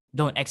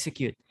don't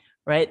execute.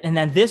 Right. And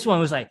then this one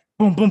was like,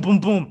 boom, boom, boom,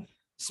 boom.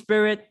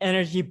 Spirit,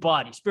 energy,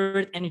 body,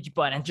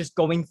 and just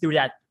going through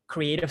that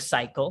creative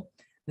cycle.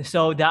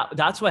 So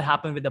that's what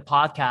happened with the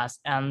podcast.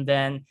 And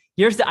then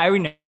here's the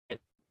irony.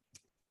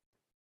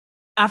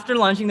 After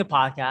launching the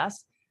podcast,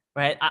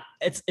 right,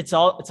 it's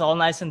all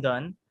nice and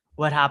done.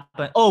 What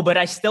happened? Oh, but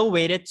I still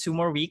waited 2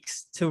 more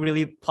weeks to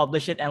really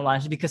publish it and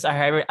launch it, because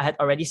I had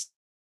already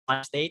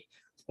launched date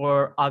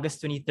for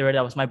August 23rd.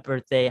 That was my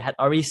birthday. I had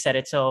already set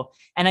it. So,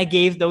 and I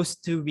gave those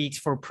 2 weeks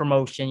for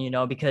promotion,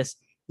 because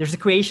there's the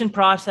creation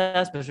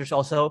process, but there's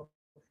also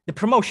the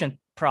promotion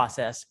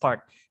process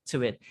part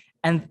to it.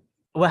 And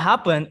what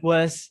happened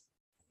was,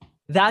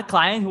 that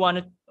client who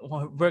wanted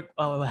to work,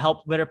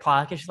 help with her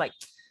podcast, she's like,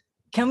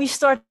 "Can we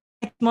start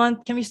next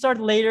month? Can we start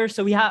later?"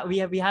 So we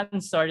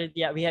hadn't started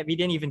yet. We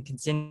didn't even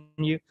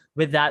continue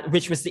with that,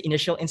 which was the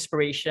initial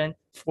inspiration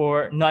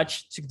for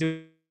Nudge to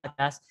do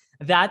podcast.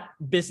 That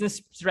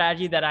business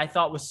strategy that I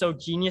thought was so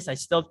genius, I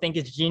still think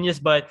it's genius,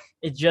 but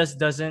it just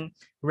doesn't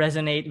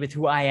resonate with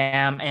who I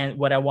am and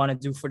what I want to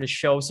do for the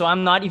show. So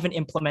I'm not even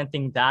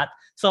implementing that.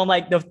 So I'm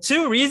like, the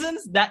 2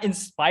 reasons that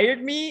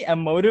inspired me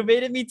and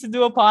motivated me to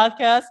do a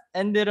podcast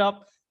ended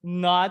up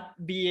not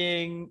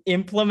being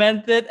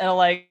implemented. And I'm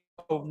like,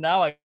 oh,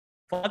 now I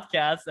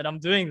podcast and I'm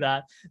doing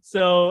that.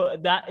 So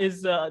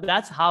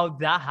that's how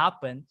that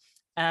happened.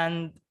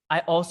 And I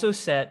also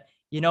said,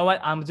 you know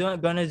what,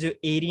 gonna do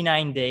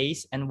 89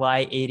 days. And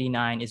why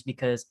 89 is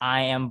because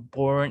I am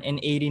born in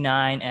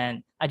 89,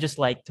 and I just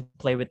like to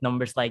play with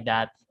numbers like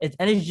that.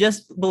 And it's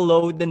just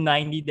below the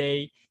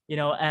 90-day,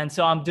 and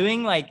so I'm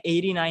doing like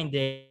 89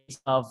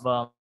 days of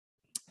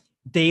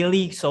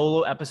daily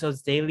solo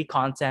episodes, daily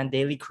content,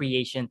 daily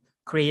creation,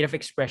 creative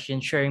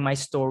expression, sharing my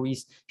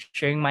stories,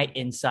 sharing my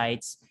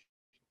insights.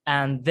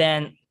 And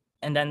then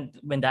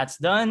when that's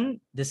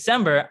done,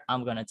 December,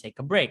 I'm gonna take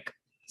a break.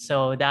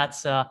 So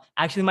that's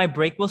actually, my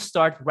break will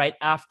start right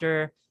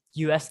after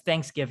US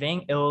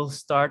Thanksgiving. It will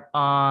start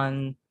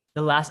on,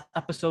 the last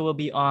episode will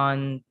be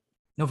on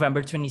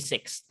November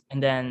 26th.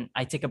 And then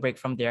I take a break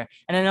from there.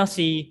 And then I'll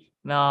see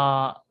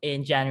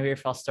in January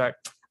if I'll start.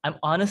 I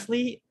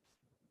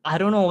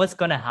don't know what's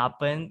going to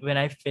happen when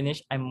I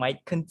finish. I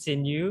might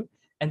continue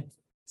and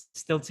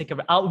still take a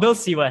break. We'll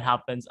see what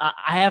happens.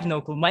 I have no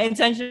clue. My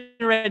intention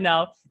right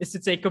now is to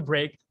take a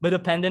break, but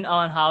depending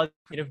on how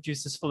creative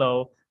juices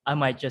flow, I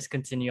might just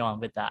continue on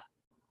with that.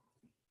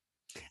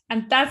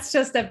 And that's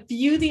just the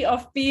beauty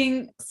of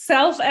being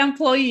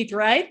self-employed,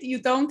 right?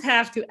 You don't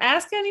have to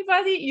ask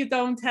anybody. You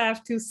don't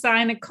have to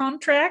sign a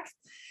contract.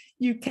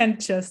 You can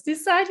just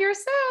decide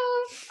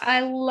yourself.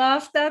 I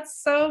love that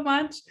so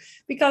much,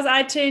 because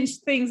I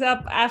changed things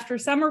up after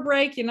summer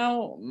break.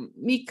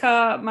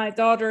 Mika, my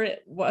daughter,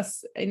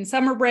 was in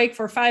summer break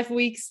for 5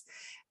 weeks.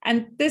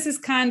 And this is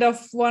kind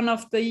of one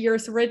of the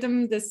year's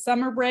rhythm, this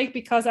summer break,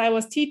 because I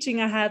was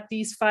teaching. I had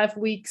these 5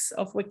 weeks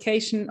of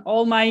vacation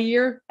all my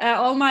year,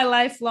 all my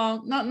life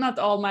long, not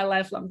all my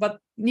life long,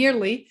 but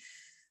nearly.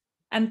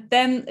 And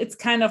then it's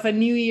kind of a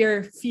new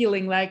year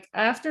feeling, like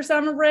after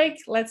summer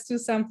break, let's do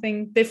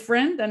something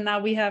different. And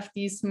now we have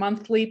these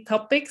monthly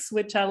topics,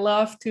 which I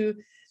love to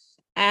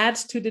add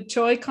to the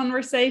joy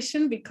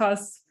conversation,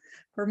 because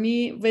for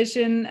me,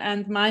 vision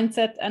and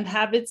mindset and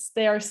habits,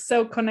 they are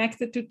so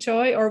connected to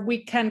joy, or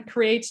we can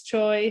create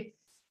joy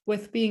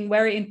with being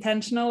very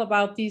intentional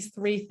about these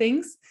 3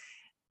 things.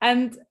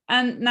 And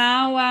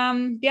now,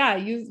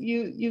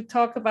 you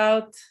talk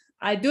about,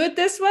 I do it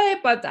this way,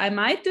 but I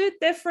might do it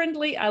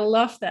differently. I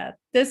love that.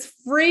 This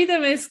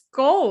freedom is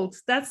gold.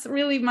 That's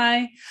really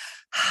my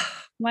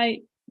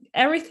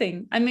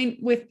everything. I mean,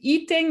 with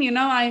eating,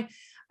 I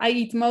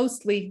eat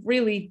mostly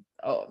really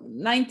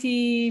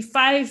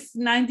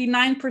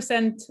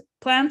 99%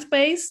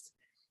 plant-based,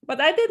 but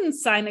I didn't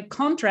sign a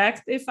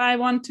contract if I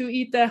want to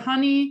eat the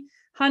honey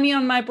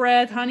on my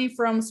bread, honey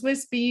from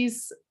Swiss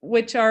bees,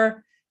 which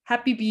are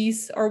happy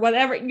bees or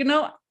whatever.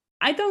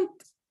 I don't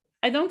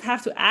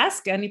have to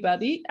ask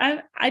anybody.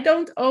 I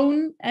don't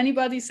own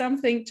anybody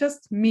something,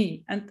 just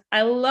me. And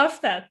I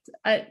love that.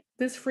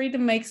 This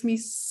freedom makes me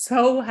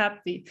so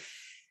happy.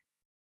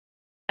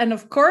 And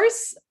of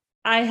course,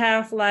 I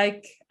have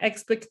like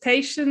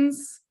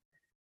expectations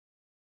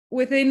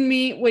within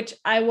me, which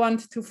I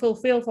want to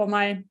fulfill for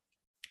my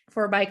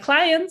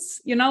clients.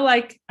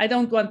 Like, I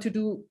don't want to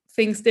do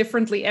things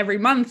differently every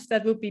month.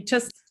 That would be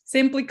just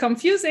simply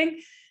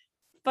confusing.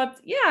 but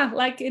yeah,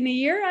 like in a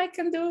year, I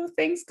can do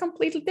things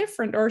completely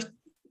different or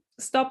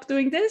stop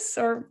doing this,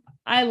 or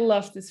I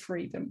love this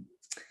freedom.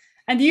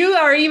 And you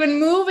are even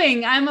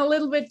moving. I'm a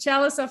little bit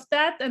jealous of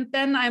that. And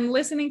then I'm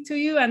listening to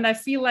you and I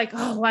feel like,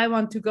 oh, I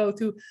want to go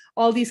to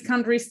all these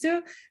countries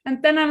too.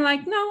 And then I'm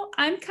like, no,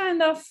 I'm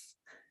kind of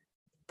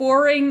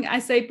boring. I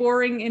say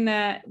boring in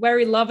a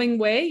very loving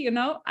way. You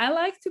know, I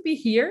like to be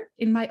here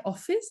in my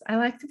office. I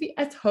like to be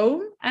at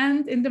home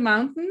and in the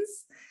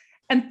mountains.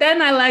 And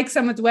then I like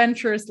some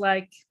adventures.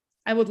 Like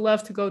I would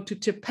love to go to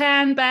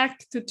Japan,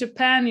 back to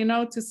Japan, you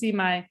know, to see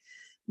my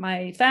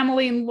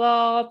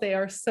family-in-law. They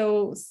are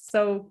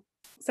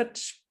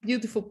such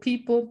beautiful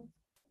people.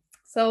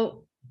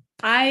 So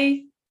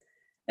I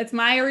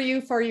admire you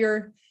for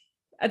your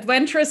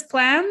adventurous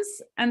plans,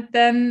 and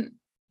then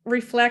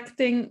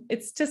reflecting.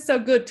 It's just so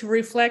good to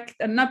reflect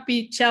and not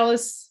be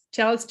jealous,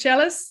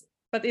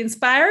 but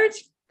inspired,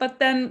 but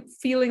then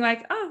feeling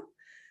like, oh,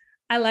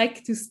 I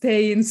like to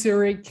stay in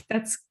Zurich.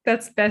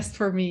 That's best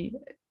for me.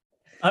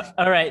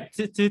 All right,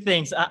 two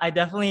things. I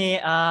definitely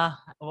have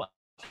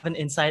an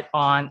insight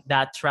on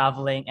that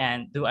traveling,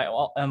 and do I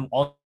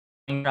also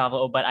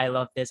travel, but I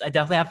love this. I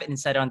definitely have an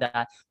insight on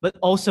that, but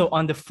also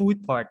on the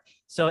food part.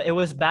 So it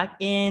was back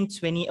in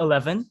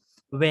 2011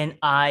 when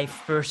I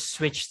first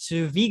switched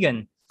to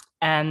vegan,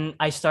 and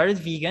I started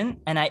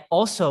vegan, and I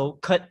also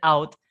cut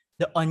out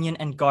the onion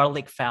and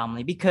garlic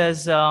family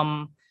because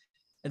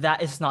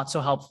that is not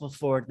so helpful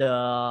for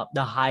the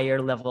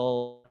higher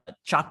level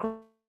chakra,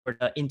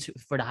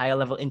 for the higher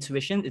level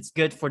intuition. It's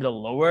good for the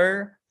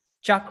lower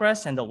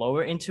chakras and the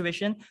lower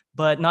intuition,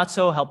 but not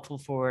so helpful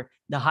for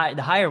the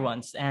higher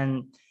ones.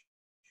 And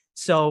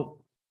so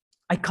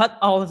I cut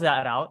all of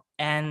that out.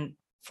 And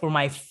for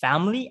my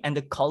family and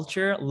the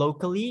culture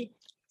locally,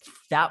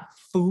 that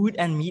food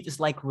and meat is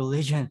like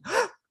religion.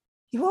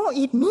 You won't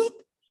eat meat?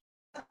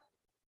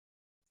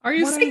 Are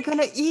you What sick? are you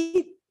gonna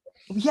eat?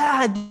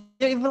 Yeah,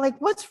 they were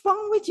like, what's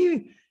wrong with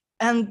you?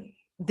 And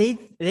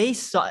they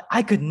saw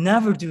I could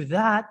never do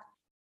that.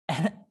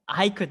 And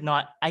I could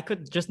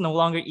just no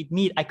longer eat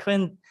meat. I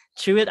couldn't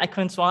chew it. I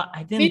couldn't swallow.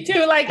 Me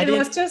too. Like I it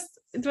was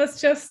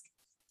just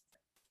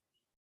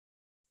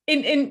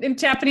in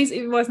Japanese.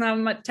 It was not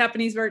a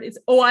Japanese word. It's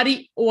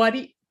owari,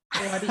 owari,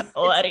 owari.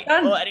 Owari,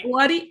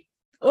 owari,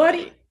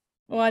 owari,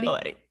 owari,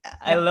 owari.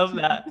 I love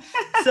that.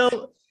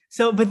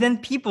 But then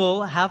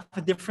people have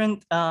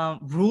different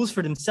rules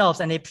for themselves,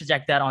 and they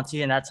project that onto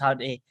you, and that's how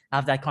they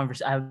have that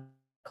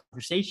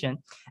conversation.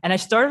 And I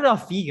started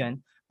off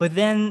vegan, but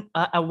then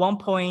at one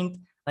point,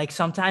 like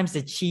sometimes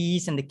the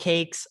cheese and the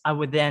cakes, I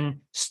would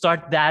then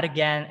start that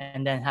again,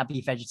 and then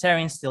be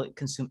vegetarian, still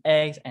consume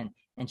eggs and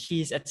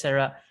cheese,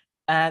 etc.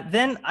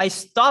 Then I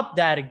stopped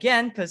that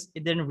again because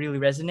it didn't really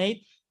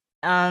resonate,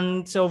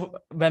 and so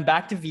went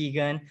back to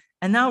vegan.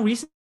 And now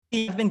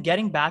recently, I've been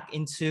getting back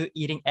into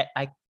eating.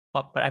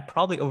 But I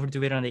probably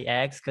overdo it on the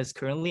eggs because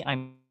currently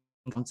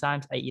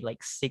sometimes I eat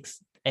like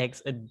 6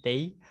 eggs a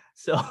day.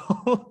 So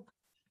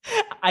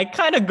I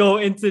kind of go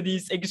into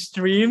these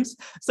extremes.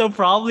 So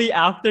probably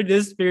after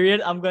this period,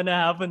 I'm gonna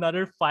have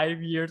another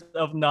 5 years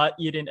of not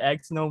eating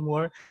eggs no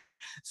more.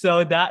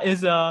 So that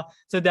is so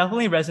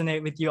definitely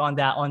resonate with you on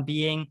that, on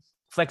being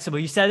flexible.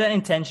 You said that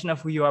intention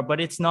of who you are, but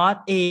it's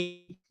not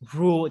a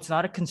rule, it's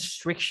not a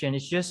constriction,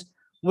 it's just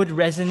what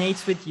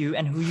resonates with you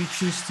and who you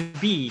choose to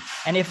be.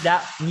 And if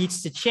that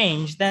needs to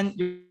change, then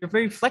you're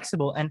very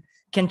flexible and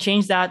can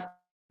change that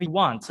if you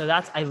want. So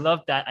I love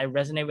that. I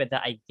resonate with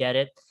that. I get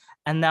it.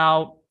 And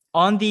now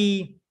on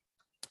the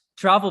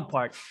travel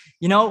part,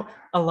 a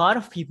lot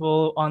of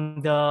people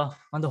on the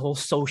whole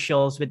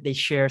socials with they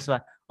share so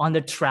on the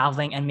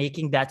traveling and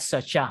making that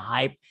such a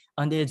hype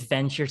on the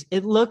adventures.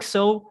 It looks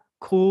so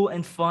cool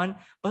and fun,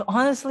 but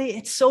honestly,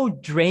 it's so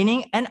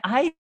draining. And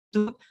I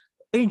do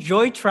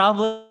enjoy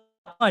traveling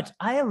much.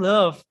 I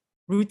love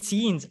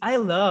routines. I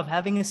love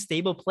having a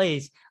stable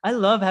place. I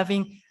love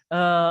having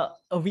a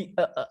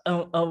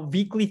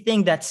weekly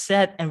thing that's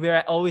set and where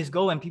I always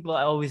go and people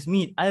I always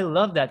meet. I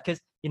love that because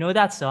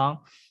that song.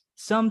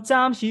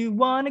 Sometimes you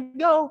want to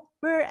go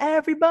where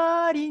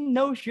everybody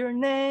knows your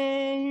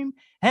name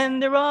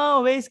and they're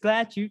always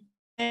glad you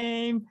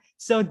came.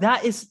 So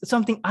that is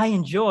something I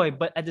enjoy.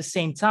 But at the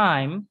same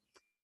time,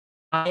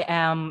 I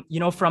am,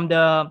 from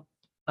the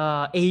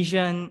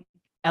Asian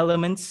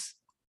elements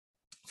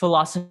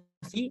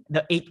philosophy,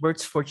 the 8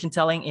 words fortune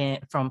telling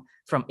from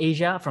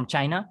Asia, from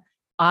China.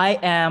 I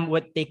am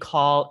what they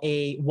call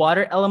a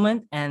water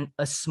element and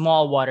a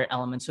small water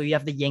element. So you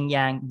have the yin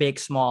yang, big,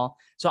 small.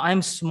 So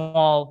I'm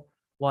small.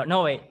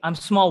 I'm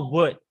small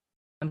wood.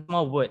 I'm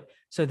small wood.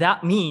 So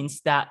that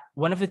means that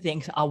one of the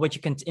things what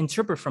you can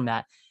interpret from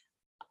that,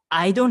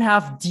 I don't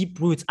have deep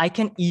roots. I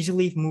can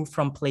easily move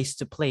from place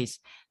to place.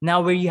 Now,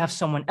 where you have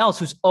someone else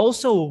who's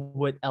also a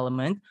wood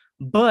element,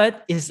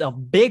 but is a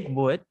big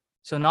wood,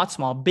 so not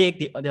small,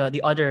 big.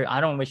 The other,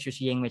 I don't know which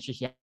is yin, which is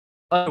yang.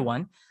 Other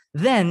one.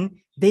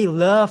 Then they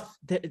love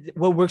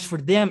what works for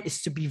them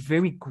is to be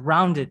very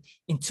grounded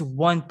into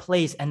one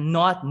place and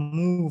not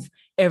move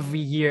every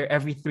year,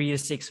 every 3 to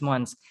 6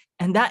 months.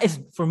 And that is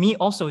for me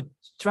also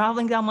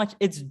traveling that much,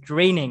 it's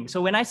draining.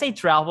 So when I say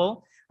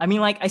travel, I mean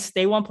like I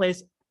stay one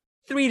place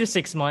 3 to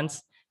 6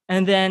 months.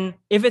 And then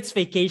if it's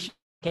vacation,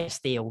 I can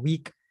stay a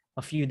week,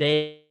 a few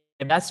days.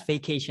 If that's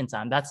vacation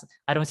time, that's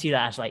I don't see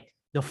that as like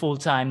the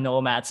full-time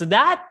nomad. So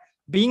that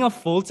being a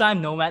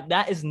full-time nomad,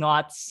 that is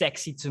not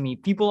sexy to me.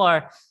 People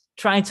are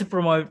trying to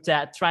promote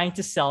that, trying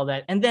to sell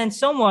that. And then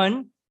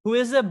someone who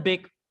is a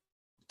big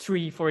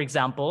tree, for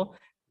example,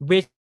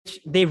 which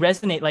they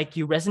resonate, like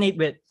you resonate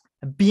with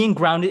being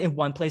grounded in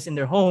one place in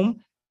their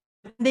home,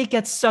 they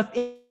get sucked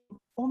in.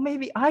 Oh,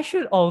 maybe I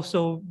should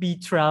also be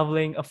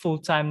traveling a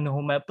full-time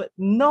nomad. But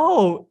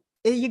no,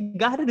 you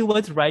got to do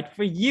what's right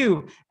for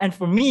you. And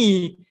for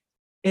me,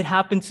 it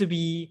happened to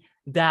be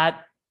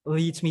that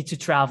leads me to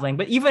traveling.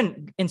 But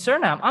even in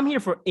Suriname, I'm here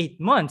for 8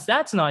 months.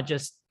 That's not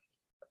just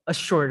a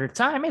shorter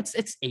time.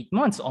 It's 8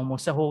 months,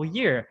 almost a whole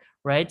year,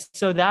 right?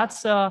 So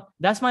that's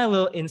my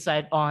little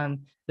insight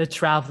on the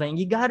traveling.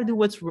 You got to do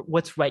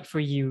what's right for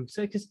you.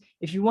 So because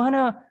if you want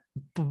to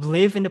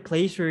live in the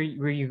place where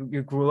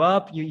you grew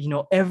up, you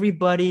know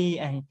everybody,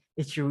 and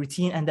it's your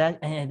routine, and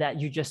that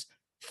you just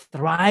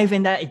thrive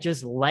in that, it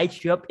just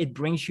lights you up, it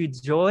brings you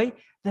joy,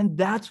 then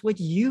that's what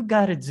you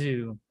got to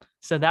do.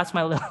 So that's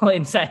my little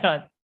insight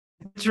on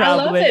I love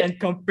traveling it. and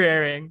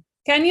comparing.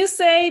 Can you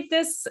say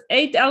this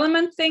 8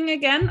 element thing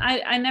again?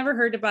 I never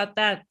heard about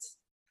that.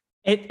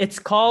 It's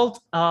called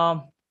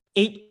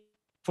eight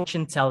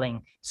fortune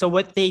telling. So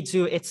what they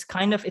do, it's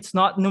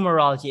not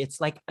numerology, it's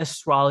like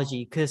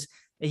astrology, because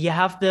you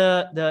have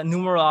the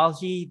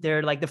numerology,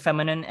 they're like the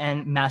feminine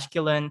and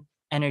masculine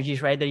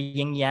energies, right? The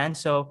yin yang.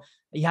 So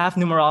you have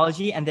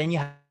numerology, and then you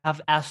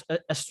have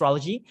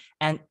astrology,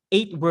 and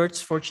 8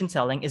 words fortune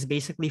telling is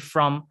basically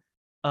from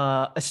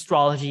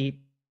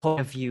astrology point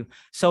of view.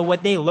 So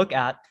what they look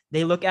at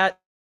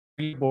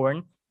you're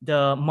born,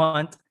 the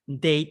month,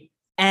 date,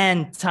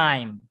 and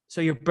time.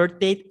 So your birth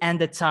date and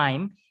the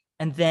time.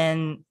 And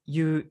then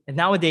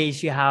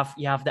nowadays you have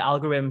the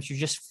algorithms, you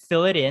just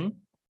fill it in,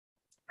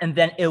 and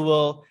then it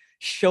will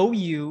show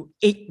you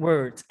 8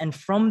 words. And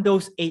from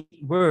those 8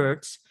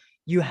 words,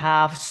 you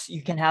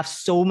can have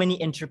so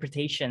many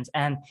interpretations.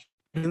 And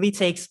it really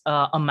takes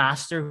a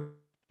master,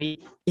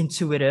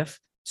 intuitive,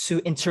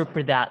 to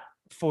interpret that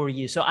for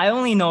you. So I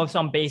only know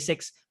some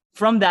basics.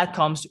 From that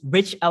comes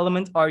which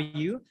element are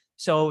you.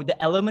 So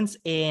the elements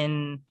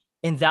in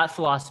that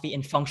philosophy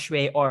in feng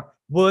shui are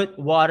wood,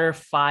 water,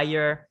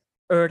 fire,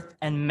 earth,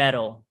 and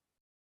metal.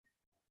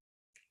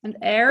 And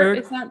air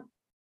Earth, is not.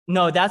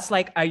 no, that's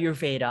like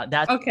Ayurveda.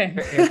 That's Okay.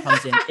 where air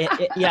comes in.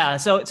 Yeah.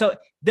 So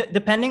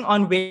depending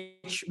on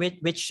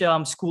which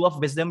school of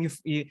wisdom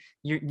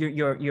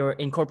you're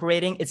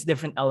incorporating, it's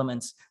different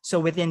elements. So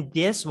within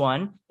this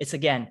one, it's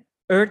again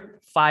earth,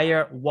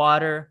 fire,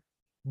 water,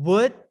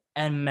 wood,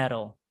 and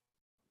metal.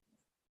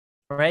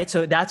 Right.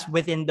 So that's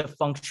within the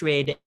feng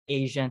shui, the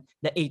Asian,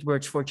 the 8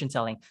 words fortune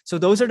telling. So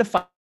those are the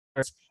 5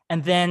 words.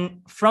 And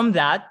then from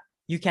that,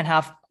 you can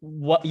have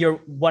what you're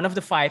one of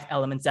the 5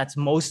 elements that's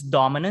most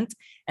dominant.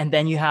 And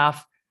then you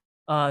have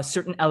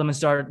certain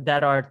elements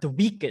that are the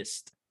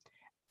weakest.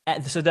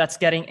 And so that's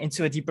getting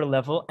into a deeper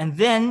level. And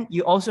then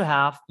you also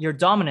have your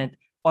dominant.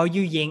 Are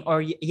you yin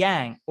or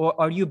yang? Or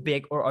are you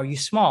big or are you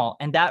small?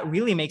 And that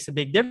really makes a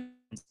big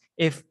difference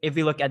if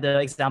we look at the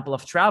example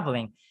of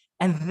traveling.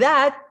 And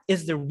that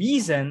is the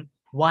reason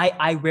why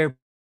I wear,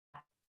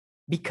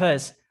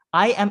 because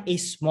I am a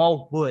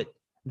small wood.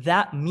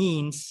 That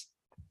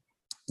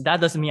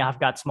doesn't mean I've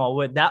got small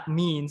wood. That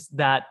means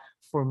that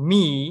for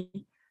me,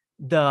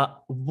 the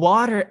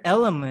water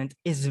element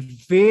is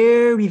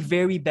very,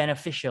 very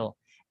beneficial.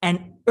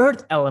 And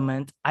earth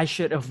element, I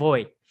should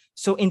avoid.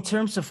 So in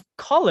terms of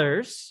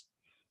colors,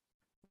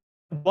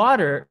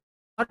 water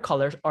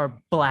colors are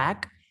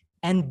black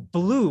and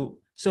blue.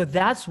 So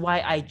that's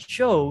why I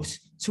chose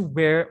to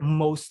wear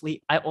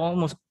I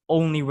almost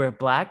only wear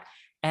black.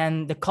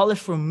 And the colors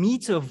for me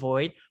to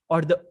avoid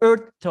are the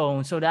earth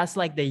tone. So that's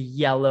like the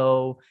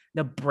yellow,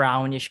 the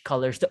brownish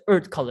colors, the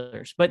earth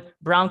colors. But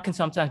brown can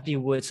sometimes be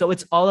wood. So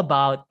it's all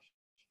about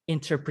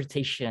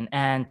interpretation.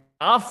 And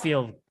I'll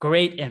feel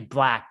great in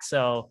black.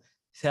 So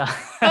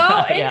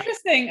Oh, yeah.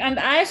 interesting. And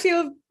I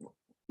feel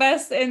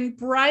best in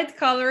bright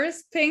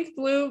colors, pink,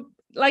 blue,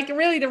 like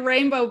really the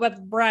rainbow,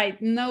 but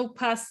bright. No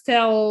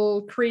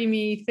pastel,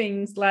 creamy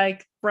things,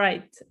 like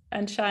bright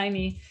and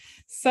shiny.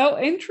 So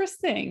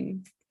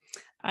interesting.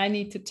 I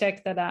need to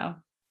check that out.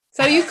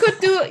 So you could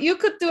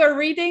do a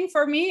reading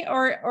for me,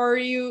 or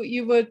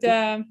you would.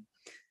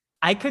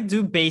 I could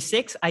do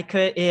basics.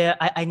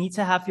 I need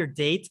to have your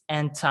date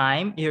and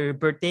time, your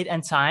birth date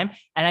and time,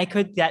 and I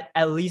could get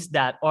at least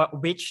that, or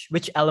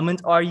which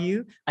element are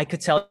you. I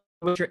could tell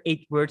you what your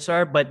 8 words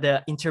are, but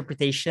the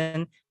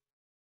interpretation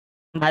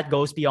that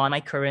goes beyond my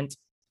current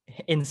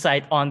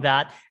insight on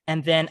that.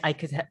 And then I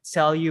could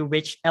tell you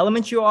which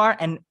element you are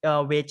and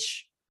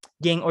which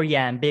yin or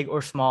yang, big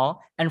or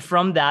small, and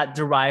from that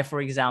derive,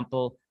 for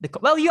example,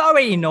 well, you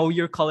already know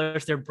your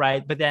colors, they're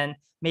bright, but then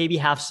maybe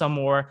have some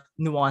more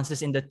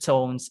nuances in the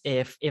tones.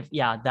 If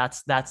yeah,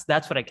 that's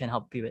what I can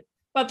help you with.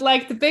 But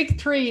like the big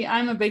tree,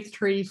 I'm a big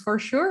tree for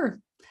sure.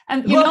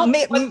 And you Well,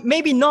 know,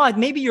 maybe not.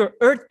 Maybe your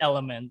earth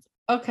element.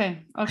 okay.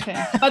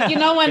 But you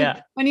know,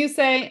 Yeah. when you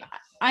say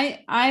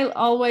I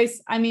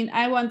always, I mean,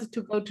 I wanted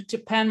to go to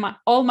Japan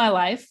all my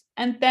life,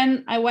 and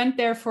then I went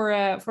there for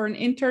an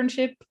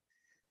internship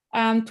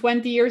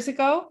 20 years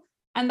ago,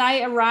 and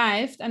I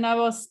arrived, and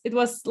it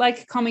was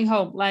like coming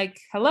home, like,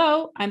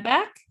 hello, I'm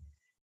back.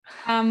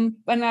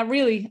 When I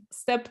really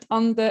stepped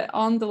on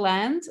the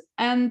land,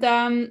 and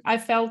I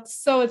felt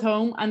so at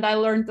home, and I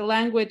learned the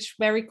language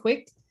very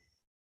quick.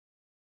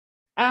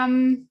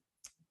 And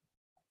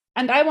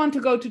I want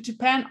to go to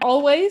Japan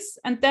always,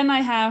 and then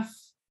I have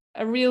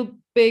a real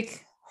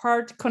big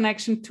heart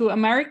connection to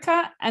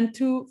America and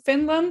to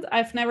Finland.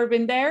 I've never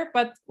been there,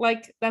 but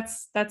like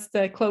that's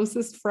the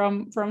closest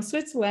from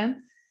Switzerland.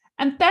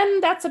 And then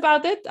that's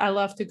about it. I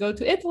love to go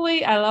to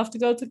Italy. I love to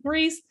go to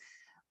Greece,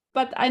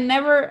 but I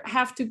never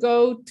have to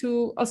go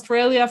to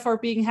Australia for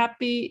being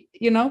happy,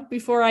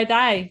 before I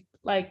die,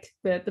 like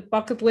the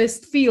bucket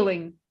list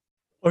feeling.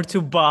 Or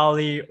to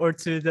Bali, or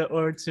to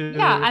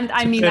Yeah, and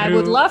I mean, Peru.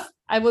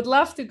 I would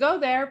love to go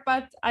there,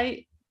 but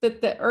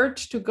the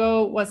urge to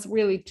go was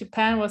really,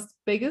 Japan was the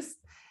biggest.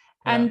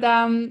 Yeah.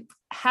 And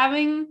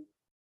having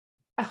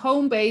a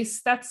home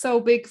base, that's so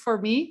big for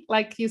me.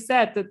 Like you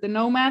said, the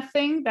nomad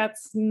thing,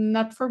 that's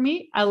not for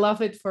me. I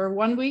love it for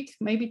 1 week,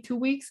 maybe 2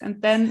 weeks, and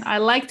then I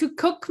like to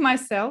cook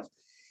myself.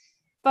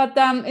 But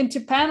in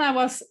Japan, I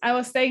was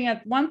staying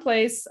at one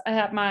place. I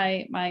had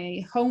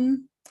my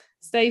home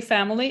stay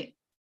family.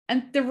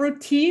 And the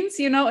routines,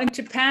 in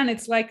Japan,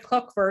 it's like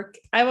clockwork.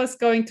 I was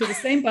going to the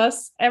same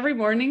bus every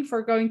morning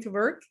for going to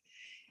work.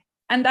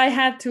 And I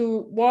had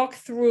to walk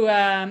through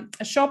a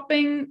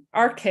shopping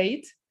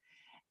arcade.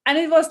 And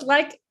it was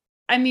like,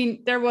 I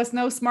mean, there was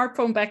no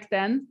smartphone back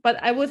then,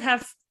 but I would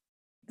have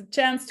the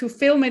chance to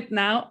film it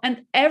now.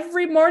 And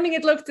every morning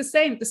it looked the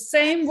same. The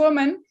same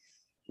woman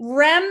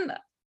ran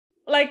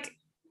like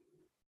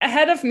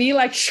ahead of me,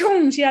 like,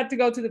 shoom, she had to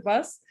go to the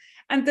bus.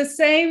 And the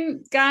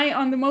same guy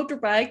on the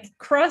motorbike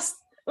crossed,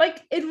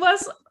 like, it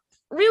was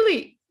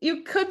really,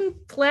 you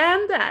couldn't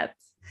plan that.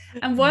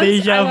 And once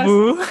Deja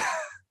vu.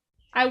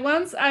 I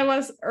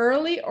was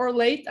early or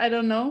late, I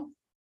don't know.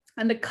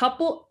 And the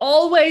couple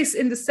always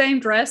in the same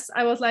dress.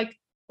 I was like,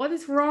 what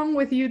is wrong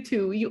with you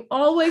two? You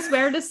always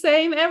wear the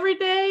same every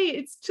day.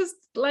 It's just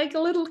like a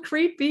little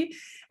creepy.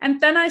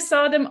 And then I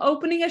saw them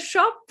opening a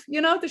shop,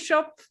 the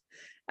shop,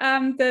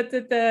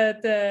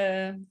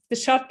 the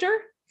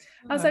shutter.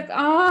 I was like,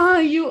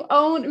 you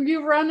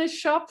run a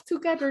shop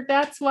together.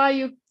 That's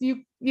why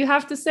you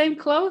have the same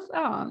clothes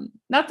on.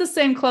 Not the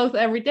same clothes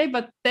every day,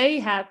 but they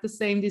had the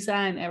same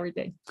design every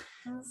day.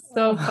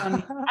 So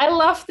funny. I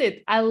loved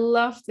it.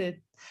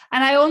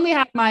 And I only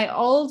had my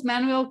old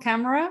manual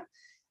camera,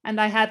 and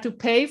I had to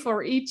pay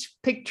for each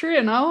picture,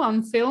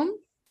 on film.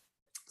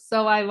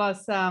 So I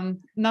was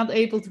not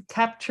able to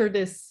capture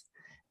this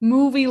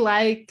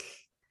movie-like,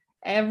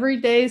 every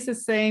day is the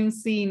same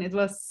scene. It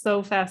was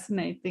so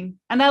fascinating.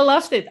 And I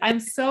loved it. I'm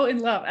so in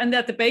love. And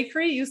at the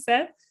bakery, you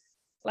said,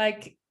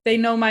 like, they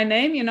know my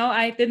name.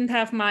 I didn't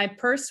have my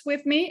purse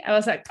with me. I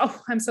was like, oh,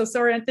 I'm so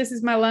sorry. And this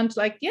is my lunch.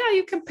 Like, yeah,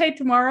 you can pay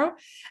tomorrow.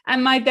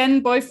 And my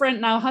then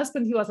boyfriend, now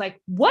husband, he was like,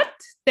 what?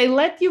 They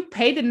let you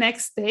pay the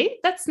next day?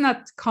 That's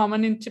not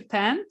common in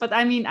Japan. But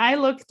I mean, I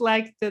looked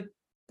like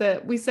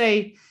we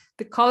say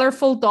the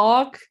colorful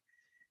dog,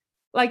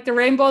 like the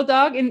rainbow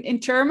dog. In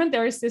German,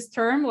 there is this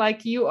term,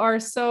 like, you are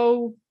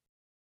so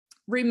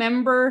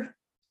rememberable.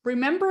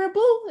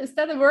 Is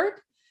that a word?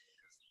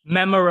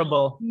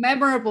 Memorable,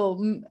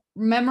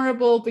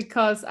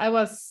 because I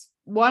was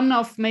one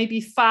of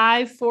maybe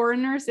 5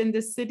 foreigners in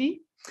the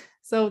city.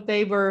 So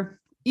they were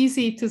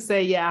easy to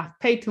say, yeah,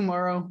 pay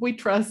tomorrow. We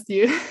trust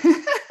you.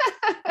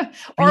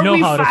 Or we know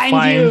how to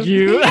find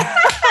you.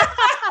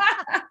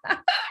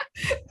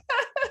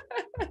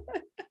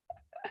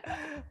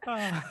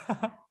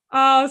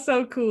 Oh,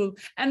 so cool.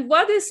 And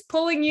what is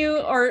pulling you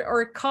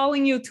or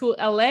calling you to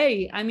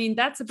LA? I mean,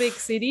 that's a big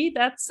city.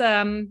 That's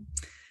a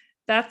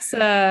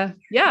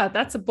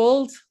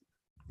bold,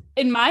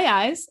 in my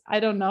eyes, I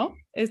don't know.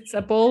 It's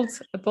a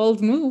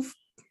bold move.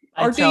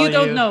 Or do you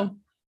don't know?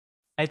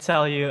 I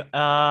tell you,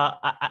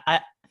 I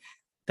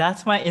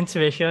that's my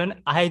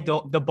intuition.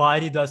 The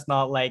body does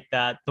not like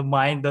that. The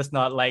mind does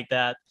not like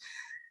that.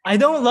 I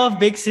don't love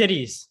big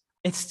cities.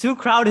 It's too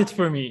crowded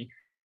for me.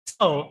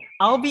 So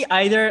I'll be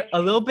either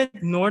a little bit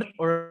north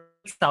or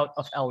south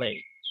of LA,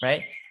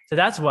 right? So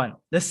that's one.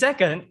 The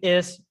second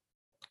is,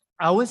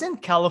 I was in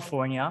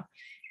California,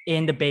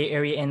 in the Bay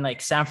Area, in like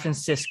San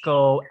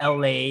Francisco,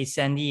 LA,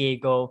 San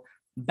Diego,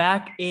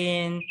 back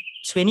in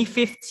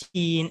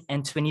 2015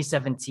 and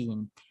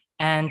 2017.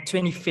 And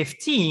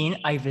 2015,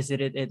 I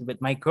visited it with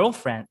my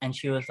girlfriend, and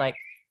she was like,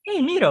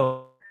 hey,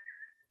 Miro,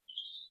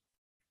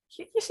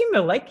 you seem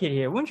to like it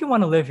here. Wouldn't you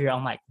want to live here?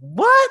 I'm like,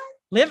 what?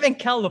 Live in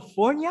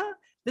California?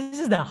 this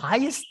is the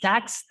highest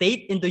tax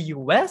state in the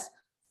US.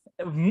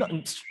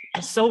 No,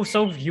 so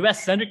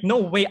US centric. No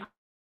way.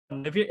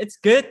 It's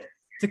good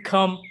to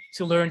come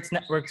to learn, to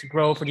network, to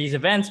grow for these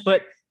events,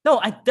 but no,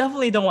 I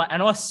definitely don't want.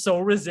 And I was so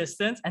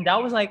resistant, and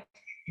that was like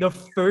the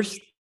first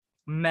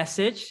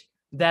message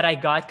that I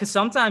got, because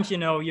sometimes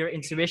your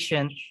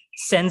intuition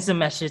sends a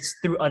message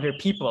through other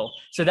people.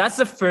 So that's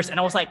the first, and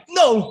I was like,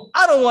 no,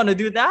 I don't want to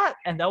do that,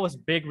 and that was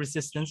big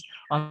resistance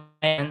on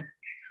my end.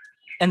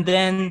 And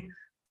then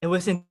it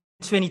was in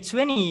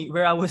 2020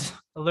 where I was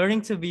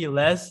learning to be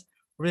less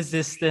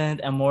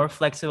resistant and more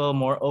flexible,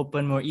 more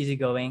open, more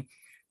easygoing,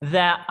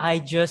 that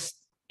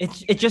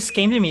it just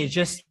came to me.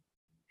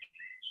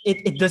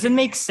 It doesn't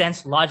make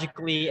sense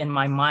logically in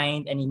my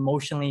mind and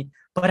emotionally,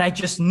 but I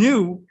just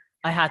knew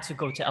I had to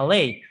go to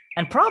LA.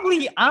 And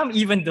probably I'm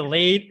even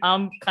delayed.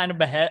 I'm kind of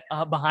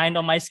behind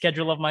on my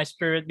schedule of my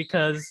spirit,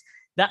 because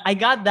that I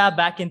got that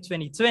back in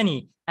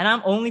 2020. And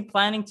I'm only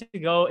planning to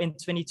go in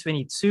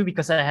 2022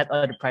 because I had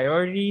other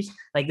priorities.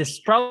 Like, this is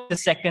probably the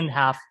second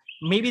half,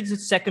 maybe it's the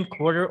second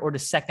quarter or the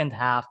second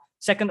half,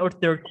 second or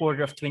third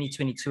quarter of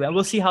 2022. And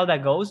we'll see how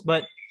that goes.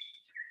 But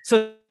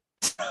so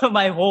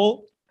my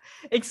whole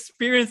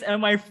experience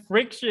and my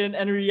friction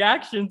and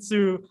reaction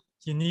to,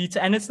 you need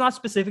to, and it's not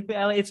specifically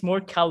LA, it's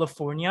more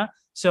California.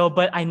 So,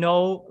 but I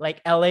know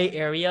like LA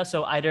area,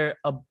 so either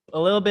a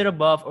little bit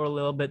above or a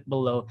little bit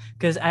below,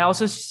 because I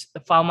also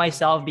found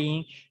myself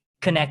being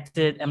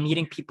connected and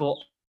meeting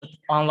people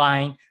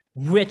online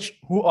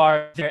who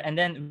are there, and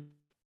then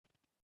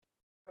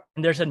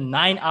there's a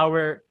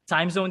 9-hour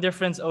time zone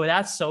difference. Oh,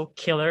 that's so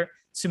killer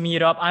to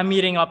meet up. I'm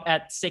meeting up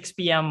at 6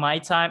 p.m. my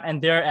time,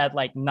 and they're at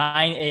like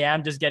 9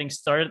 a.m. just getting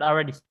started. I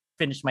already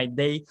finished my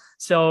day.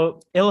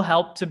 So it'll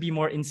help to be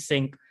more in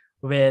sync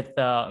with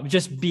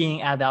just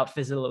being at that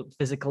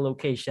physical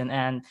location.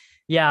 And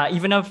yeah,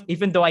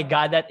 even though I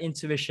got that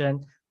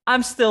intuition,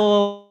 I'm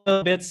still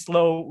a bit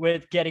slow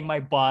with getting my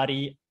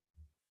body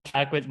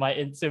back with my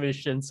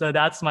intuition. So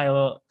that's my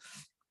little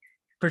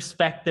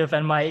perspective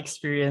and my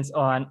experience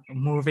on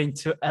moving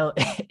to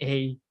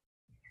LA.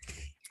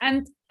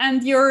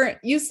 And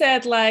you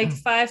said like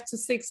 5 to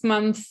 6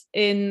 months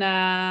in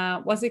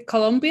was it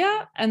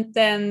Colombia, and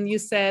then you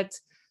said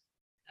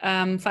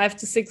 5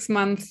 to 6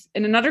 months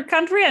in another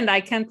country, and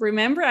I can't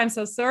remember, I'm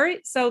so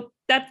sorry. So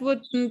that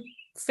wouldn't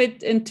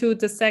fit into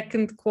the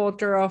second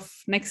quarter of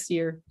next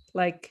year,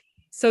 like,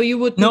 so you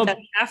would do that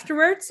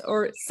afterwards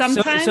or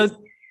sometimes?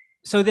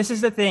 So this is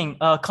the thing,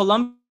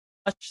 Colombia,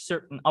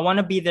 certain I want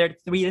to be there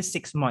 3 to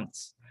 6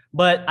 months,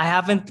 but I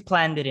haven't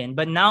planned it in.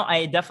 But now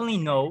I definitely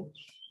know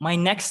my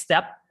next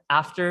step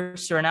after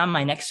Suriname,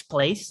 my next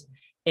place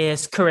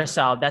is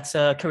Curacao. That's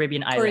a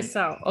Caribbean island.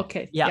 Curacao,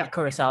 okay. Yeah,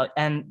 Curacao.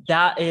 And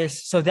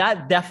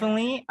that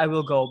definitely I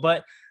will go.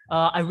 But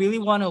I really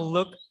want to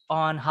look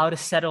on how to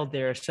settle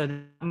there. So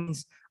that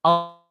means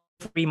I'll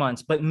 3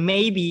 months, but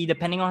maybe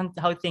depending on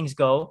how things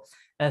go.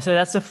 So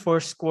that's the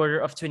first quarter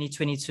of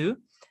 2022.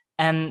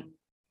 And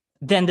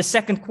then the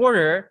second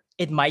quarter,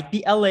 it might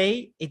be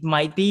LA, it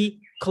might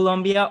be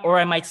Colombia, or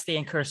I might stay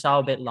in Curacao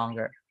a bit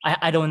longer.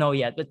 I don't know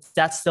yet, but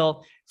that's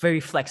still very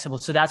flexible.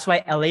 So that's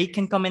why LA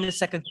can come in the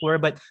second quarter.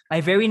 But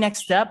my very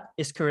next step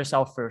is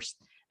Curacao first.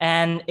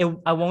 And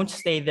I won't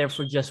stay there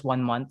for just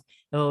 1 month.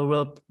 It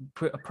will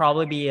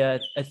probably be a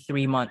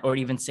 3 month or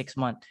even 6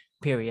 month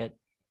period.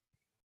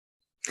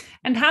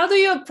 And how do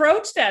you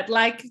approach that?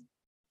 Like,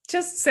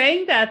 just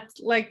saying that,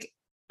 like,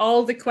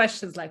 all the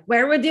questions, like,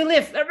 where would you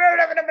live?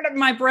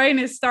 My brain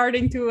is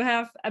starting to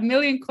have a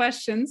million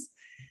questions.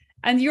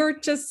 And you're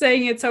just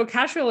saying it so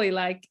casually,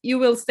 like you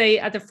will stay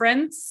at a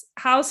friend's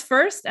house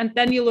first and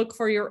then you look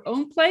for your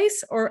own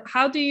place? Or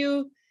how do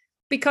you,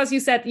 because you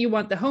said you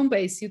want the home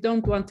base, you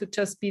don't want to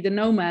just be the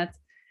nomad.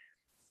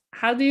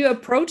 How do you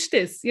approach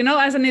this? You know,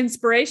 as an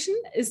inspiration,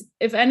 is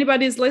if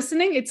anybody is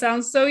listening, it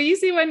sounds so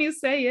easy when you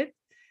say it.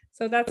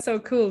 So that's so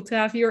cool to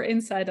have your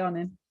insight on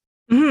it.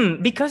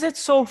 Because it's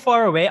so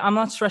far away, I'm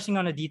not stressing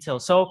on the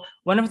details. So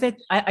one of the,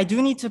 I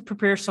do need to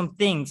prepare some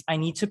things. I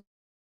need to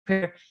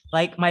prepare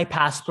like my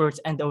passports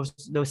and those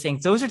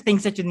things. Those are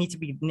things that you need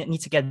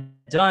to get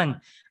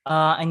done.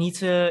 I need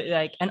to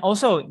like, and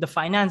also the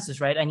finances,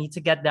 right? I need to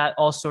get that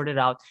all sorted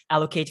out,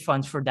 allocate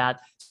funds for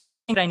that.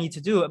 I need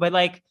to do it, but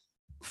like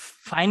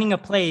finding a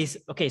place,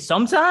 okay,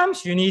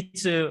 sometimes you need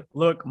to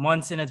look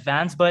months in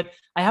advance, but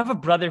I have a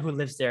brother who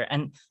lives there,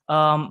 and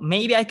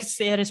maybe I could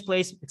stay at his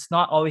place. It's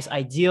not always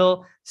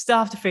ideal, still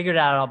have to figure that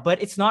out,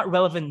 but it's not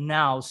relevant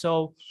now.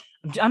 So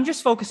I'm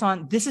just focused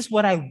on, this is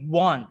what I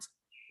want,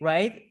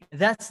 right?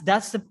 That's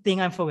the thing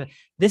I'm focused.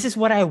 This is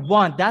what I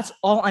want. That's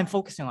all I'm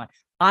focusing on.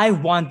 I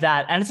want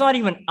that. And it's not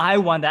even I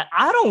want that.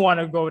 I don't want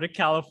to go to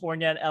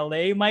California and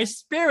LA. My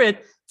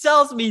spirit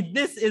tells me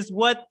this is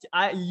what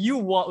you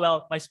want.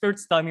 Well, my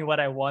spirit's telling me what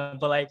I want,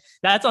 but like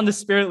that's on the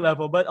spirit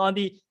level. But on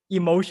the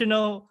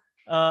emotional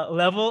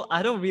level,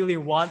 I don't really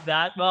want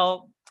that.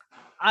 Well,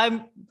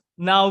 I'm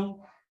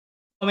now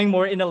coming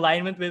more in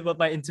alignment with what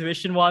my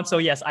intuition wants. So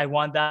yes, I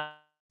want that.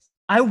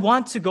 I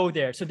want to go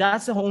there. So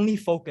that's the only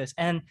focus.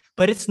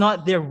 But it's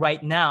not there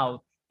right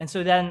now. And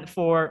so then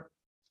for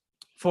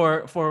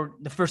for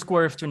the first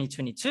quarter of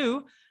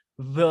 2022,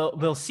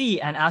 we'll see.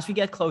 And as we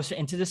get closer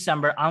into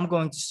December, I'm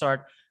going to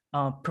start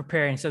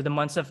preparing. So the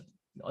months of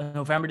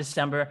November,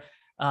 December,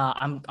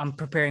 I'm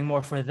preparing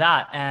more for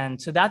that.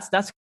 And so that's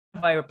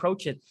how I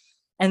approach it.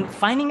 And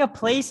finding a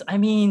place, I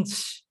mean,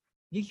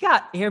 you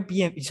got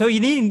Airbnb, so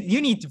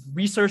you need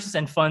resources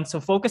and funds.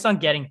 So focus on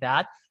getting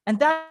that, and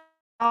that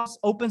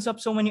opens up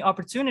so many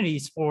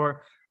opportunities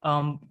for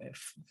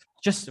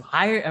just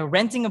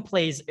renting a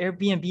place,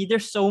 Airbnb.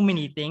 There's so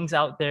many things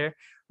out there,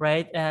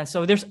 right? And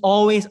so there's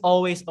always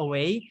a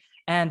way,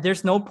 and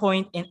there's no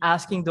point in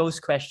asking those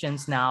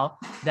questions now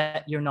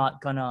that you're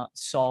not gonna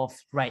solve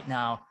right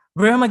now.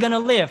 Where am I gonna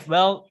live?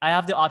 Well, I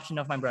have the option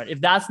of my brother. If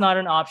that's not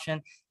an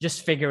option,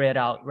 just figure it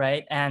out,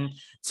 right? And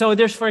so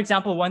there's, for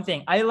example, one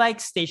thing. I like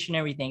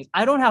stationary things.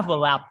 I don't have a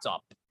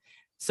laptop.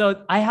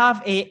 So I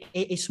have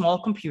a small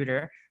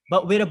computer,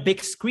 but with a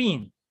big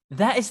screen.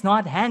 That is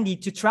not handy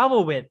to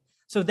travel with.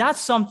 So that's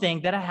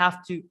something that I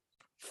have to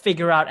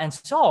figure out and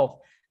solve.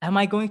 Am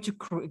I going to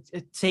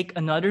take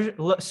another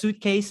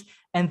suitcase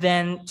and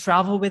then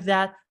travel with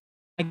that?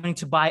 Am I going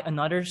to buy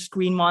another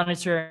screen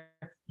monitor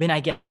when I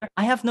get there?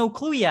 I have no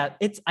clue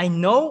yet. I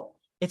know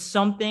it's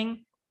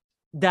something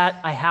that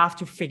I have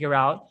to figure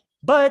out,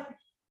 but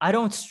I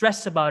don't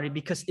stress about it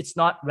because it's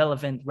not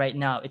relevant right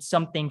now. It's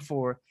something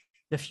for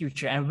the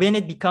future. And when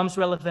it becomes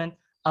relevant,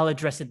 I'll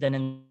address it then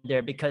and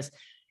there, because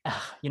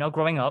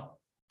growing up,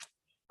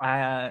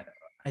 I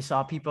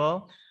saw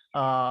people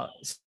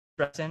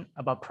stressing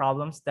about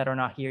problems that are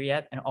not here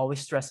yet, and always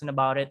stressing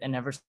about it and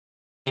never.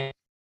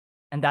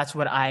 And that's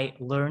what I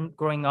learned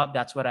growing up.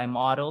 That's what I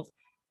modeled.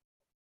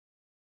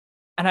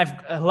 And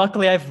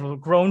luckily I've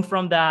grown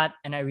from that,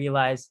 and I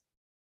realized,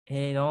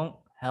 hey, don't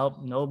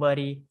help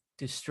nobody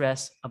to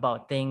stress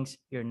about things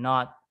you're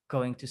not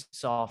going to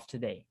solve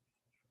today.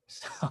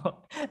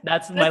 So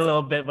that's my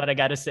little bit what I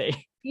got to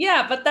say.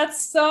 Yeah, but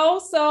that's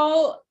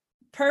so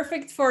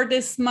perfect for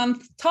this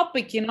month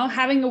topic,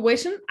 having a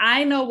vision.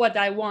 I know what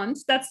I want.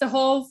 That's the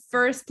whole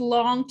first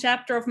long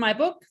chapter of my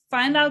book.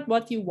 Find out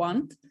what you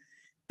want.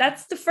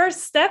 That's the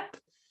first step.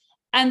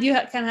 And you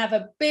can have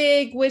a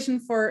big vision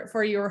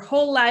for your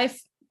whole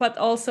life, but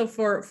also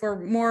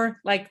for more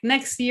like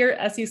next year,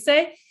 as you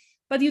say.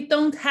 But you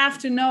don't have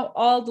to know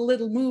all the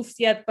little moves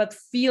yet, but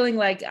feeling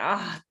like,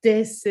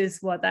 this is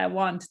what I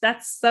want.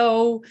 That's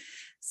so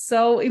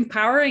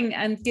empowering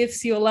and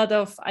gives you a lot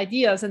of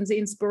ideas and the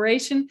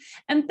inspiration.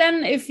 And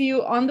then if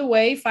you on the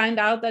way find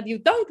out that you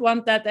don't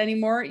want that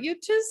anymore, you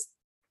just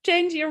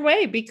change your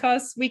way,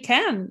 because we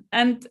can.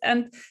 And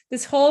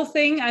this whole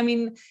thing, I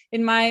mean,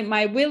 in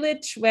my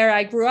village where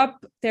I grew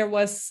up, there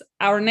was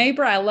our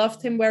neighbor. I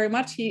loved him very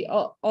much. He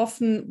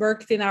often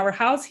worked in our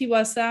house. He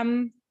was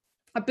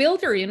a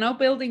builder,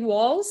 building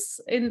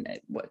walls. In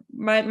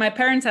my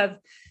parents had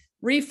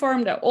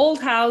reformed an old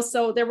house,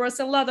 so there was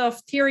a lot of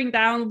tearing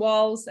down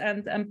walls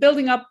and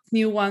building up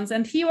new ones.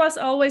 And he was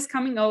always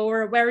coming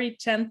over, very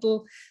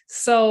gentle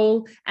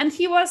soul, and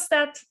he was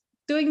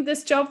doing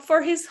this job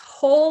for his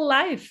whole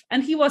life,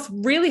 and he was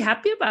really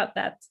happy about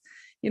that.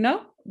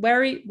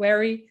 Very,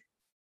 very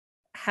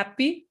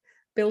happy.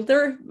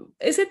 Builder,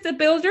 is it the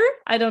builder?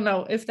 I don't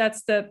know if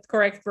that's the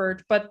correct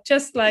word, but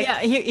just like, yeah,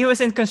 he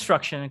was in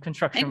construction.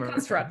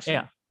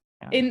 Yeah.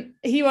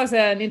 He was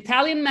an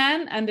Italian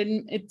man, and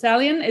in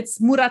Italian it's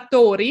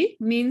muratori,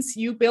 means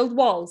you build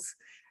walls.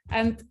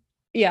 And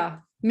yeah,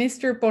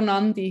 Mr.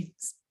 Bonandi,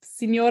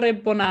 Signore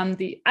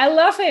Bonandi, I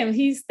love him.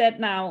 He's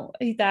dead now.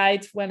 He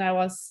died when I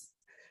was,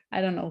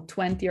 I don't know,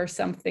 20 or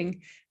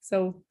something,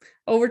 so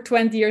over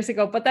 20 years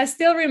ago. But I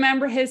still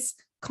remember his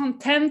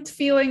content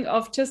feeling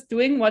of just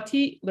doing what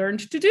he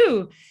learned to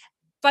do.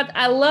 But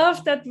I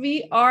love that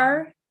we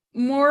are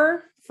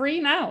more free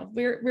now.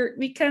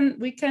 We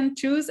can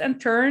choose and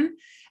turn,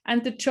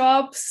 and the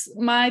jobs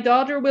my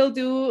daughter will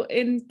do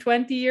in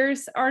 20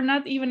 years are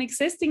not even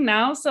existing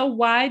now. So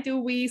why do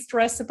we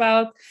stress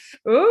about,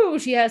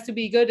 she has to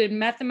be good in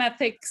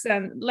mathematics?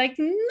 And like,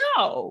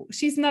 no,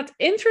 she's not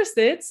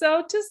interested,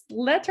 so just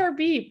let her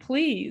be,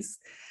 please.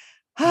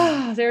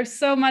 There's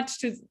so much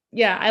to,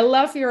 I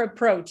love your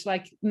approach.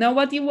 Like, know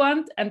what you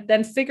want and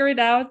then figure it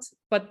out,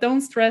 but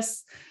don't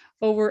stress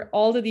over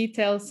all the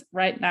details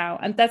right now.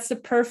 And that's the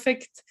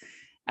perfect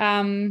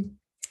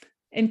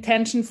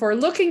intention for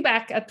looking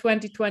back at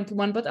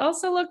 2021, but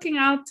also looking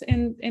out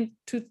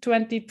into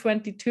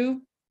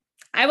 2022.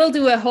 I will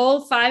do a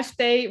whole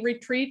 5-day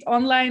retreat,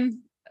 online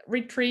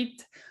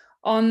retreat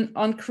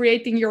on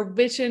creating your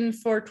vision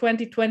for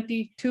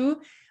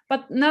 2022,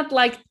 but not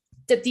like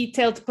the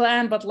detailed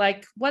plan, but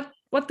like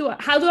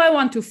how do I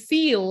want to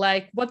feel,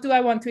 like what do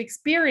I want to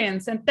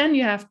experience? And then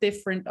you have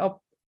different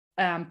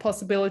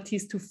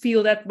possibilities to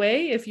feel that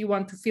way. If you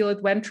want to feel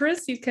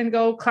adventurous, you can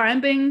go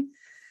climbing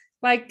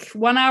like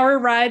 1 hour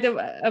ride,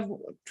 a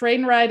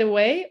train ride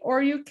away,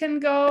 or you can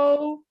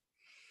go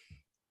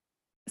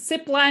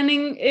zip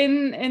lining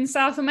in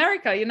South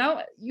America.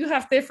 You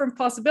have different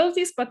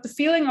possibilities, but the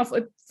feeling of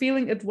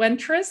feeling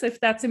adventurous,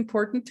 if that's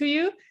important to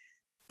you,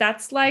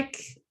 that's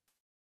like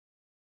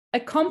a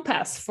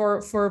compass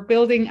for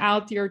building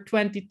out your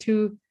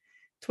 22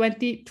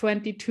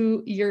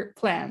 2022 year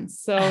plans.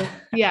 So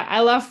yeah,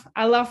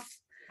 I love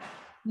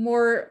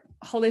more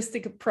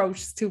holistic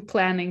approach to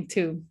planning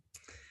too.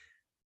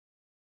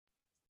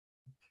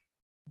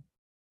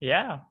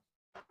 Yeah.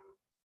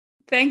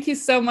 Thank you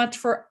so much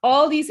for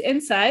all these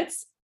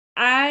insights.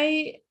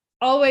 I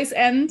always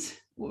end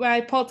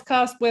my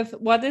podcast with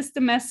what is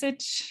the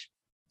message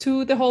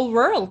to the whole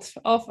world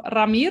of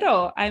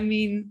Ramiro? I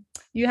mean,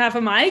 you have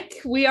a mic,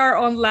 we are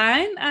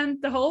online,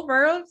 and the whole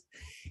world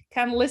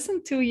can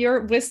listen to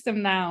your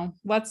wisdom now.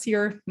 What's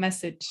your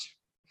message?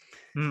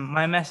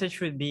 My message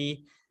would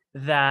be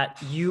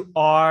that you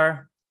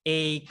are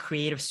a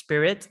creative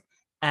spirit,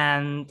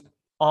 and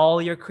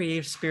all your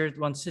creative spirit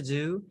wants to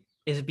do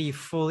is be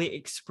fully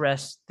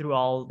expressed through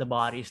all the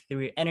bodies,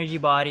 through your energy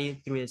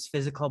body, through its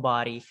physical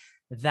body.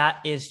 That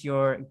is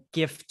your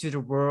gift to the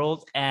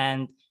world,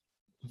 and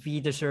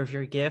we deserve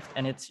your gift,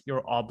 and it's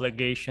your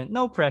obligation.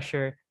 No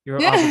pressure,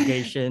 your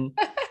obligation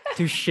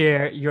to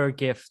share your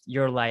gift,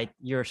 your light,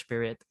 your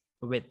spirit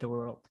with the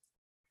world.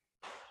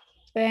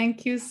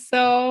 Thank you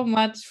so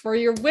much for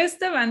your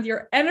wisdom and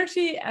your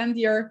energy and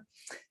you're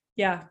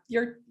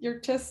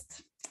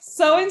just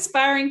so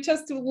inspiring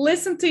just to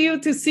listen to you,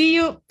 to see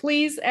you.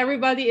 Please,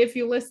 everybody, if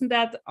you listen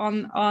that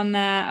on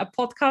a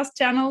podcast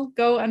channel,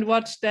 go and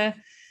watch the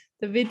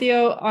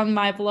video on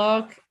my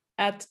blog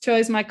at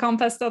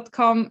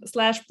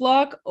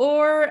choisemycompass.com/blog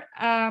or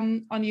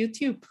on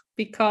YouTube,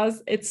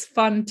 because it's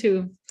fun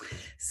to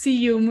see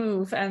you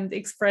move and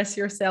express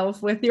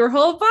yourself with your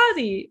whole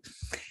body.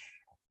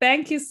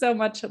 Thank you so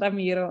much,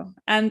 Ramiro,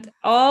 and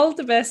all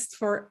the best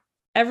for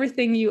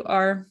everything you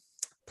are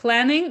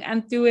planning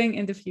and doing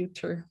in the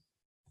future.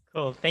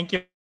 Cool. Thank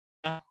you.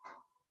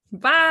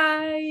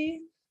 Bye.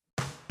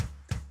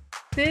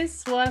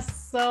 This was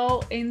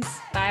so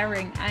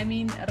inspiring. I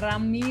mean,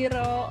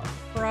 Ramiro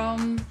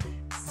from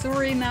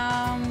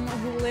Suriname,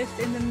 who lived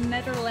in the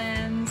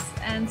Netherlands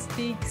and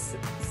speaks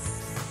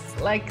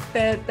like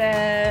the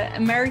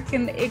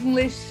American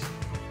English,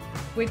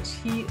 which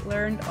he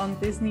learned on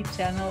Disney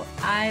Channel.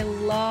 I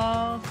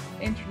love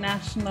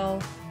international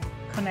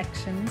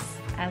connections,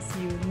 as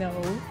you know.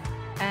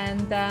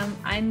 And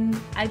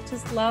I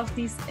just love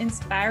these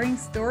inspiring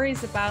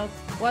stories about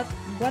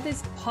what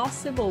is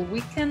possible.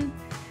 We can,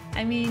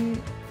 I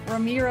mean,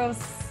 Ramiro's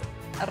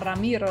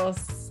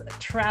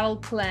travel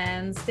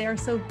plans, they're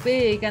so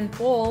big and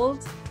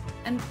bold,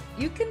 and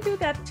you can do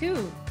that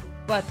too.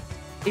 But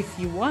if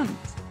you want,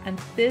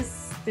 and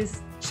this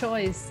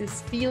choice,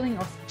 this feeling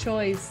of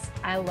choice,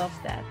 I love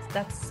that.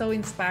 That's so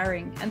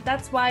inspiring. And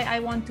that's why I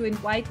want to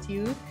invite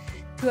you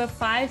to a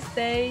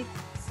 5-day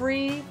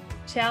free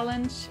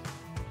challenge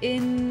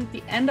in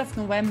the end of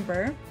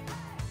November,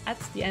 at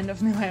the end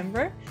of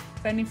November,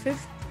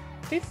 25th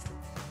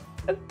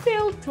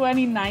until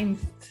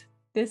 29th.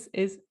 This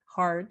is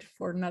hard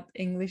for not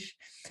English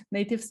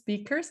native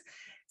speakers.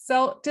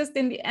 So just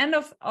in the end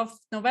of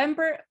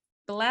November,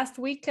 the last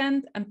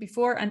weekend and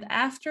before and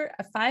after,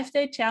 a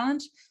 5-day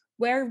challenge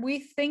where we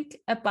think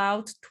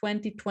about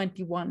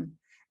 2021.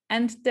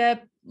 And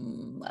the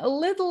a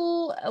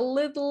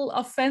little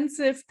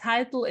offensive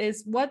title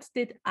is, what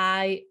did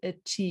I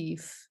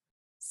achieve?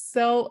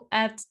 So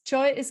at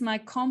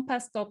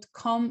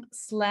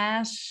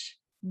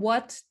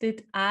joyismycompass.com/what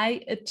did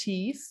I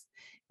achieve,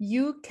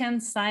 you can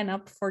sign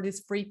up for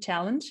this free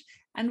challenge,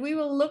 and we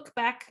will look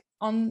back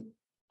on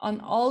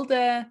all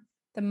the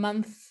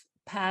month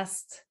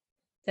past,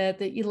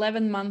 the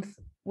 11 months,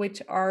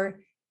 which are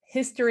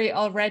history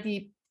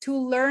already, to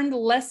learn the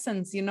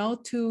lessons, you know,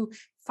 to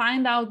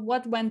find out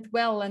what went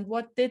well and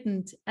what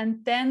didn't.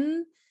 And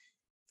then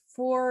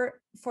for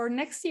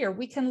next year,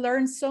 we can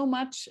learn so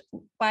much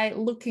by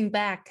looking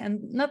back,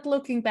 and not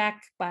looking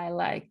back by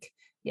like,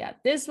 yeah,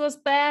 this was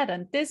bad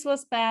and this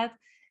was bad,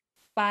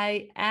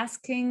 by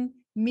asking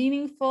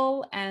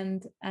meaningful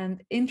and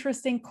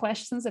interesting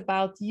questions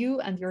about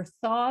you and your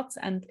thoughts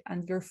and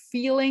your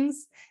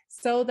feelings,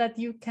 so that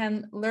you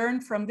can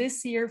learn from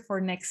this year for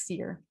next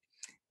year.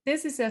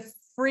 This is a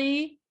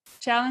free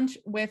challenge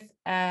with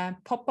a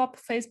pop-up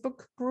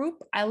Facebook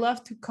group. I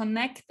love to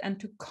connect and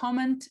to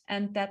comment,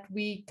 and that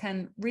we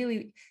can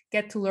really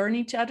get to learn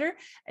each other.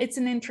 It's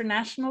an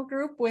international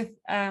group with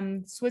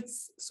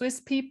Swiss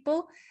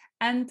people,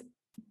 and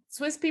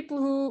Swiss people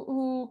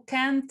who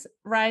can't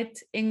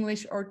write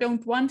English or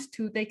don't want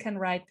to, they can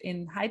write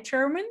in High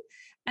German.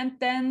 And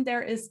then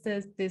there is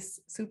this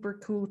super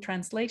cool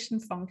translation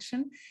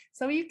function.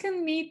 So you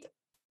can meet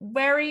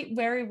very,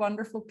 very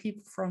wonderful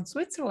people from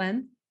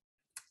Switzerland.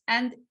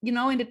 And, you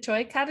know, in the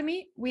Joy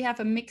Academy, we have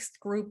a mixed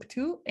group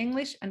too,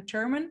 English and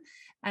German,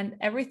 and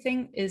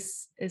everything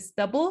is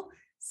double.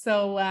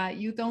 So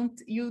you don't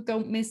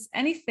miss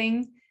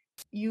anything.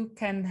 You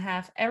can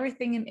have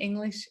everything in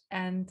English,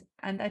 and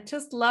I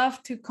just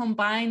love to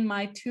combine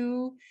my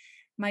two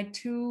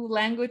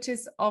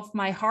languages of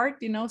my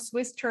heart. You know,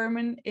 Swiss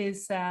German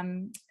is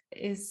my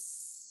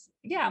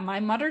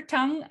mother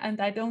tongue,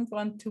 and I don't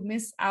want to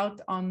miss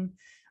out on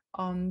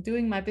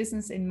doing my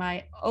business in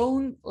my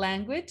own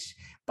language.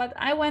 But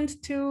I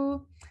went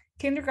to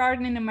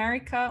kindergarten in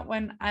America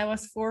when I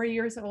was 4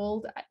 years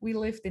old. We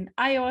lived in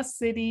Iowa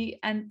City,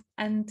 and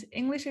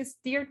English is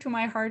dear to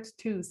my heart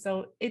too.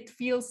 So it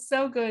feels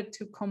so good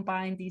to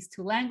combine these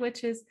two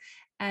languages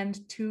and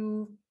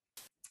to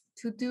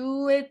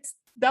do it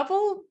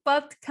double,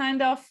 but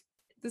kind of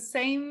the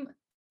same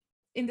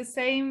in the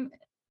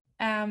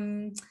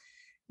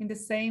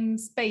same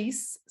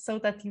space, so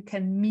that you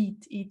can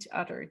meet each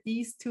other.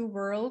 These two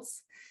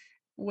worlds,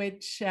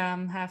 which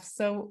have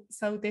so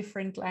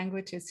different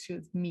languages,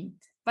 should meet.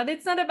 But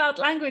it's not about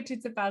language,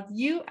 it's about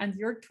you and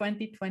your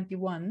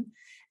 2021.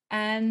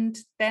 And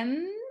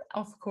then,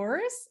 of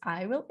course,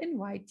 I will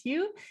invite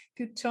you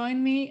to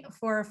join me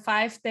for a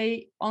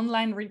 5-day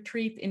online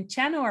retreat in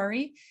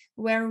January,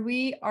 where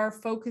we are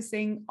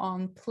focusing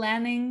on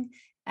planning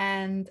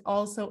and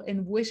also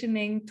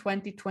envisioning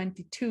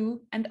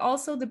 2022, and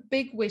also the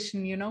big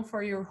vision, you know,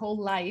 for your whole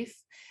life.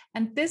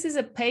 And this is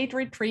a paid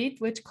retreat,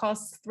 which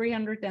costs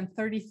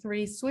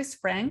 333 Swiss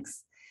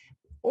francs,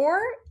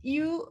 or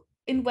you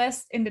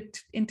invest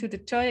into the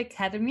Joy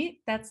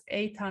Academy. That's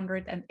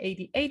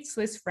 888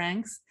 Swiss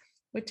francs,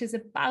 which is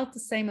about the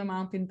same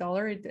amount in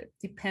dollar. It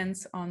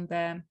depends on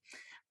the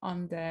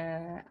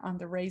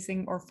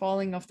raising or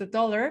falling of the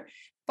dollar,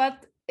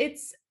 but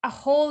it's a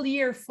whole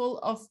year full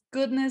of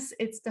goodness.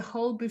 It's the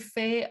whole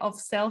buffet of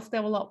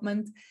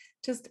self-development,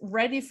 just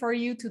ready for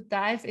you to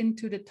dive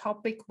into the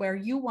topic where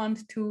you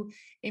want to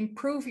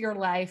improve your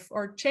life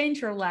or change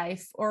your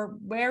life, or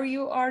where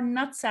you are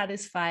not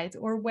satisfied,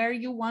 or where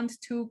you want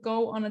to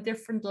go on a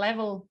different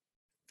level,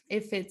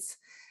 if it's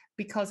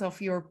because of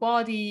your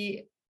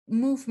body,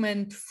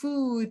 movement,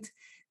 food,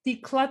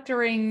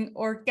 decluttering,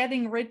 or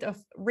getting rid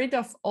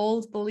of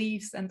old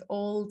beliefs and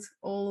old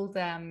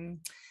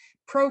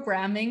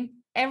programming.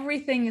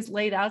 Everything is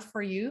laid out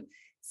for you.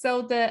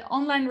 So the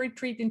online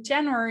retreat in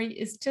January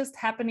is just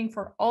happening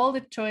for all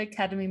the Joy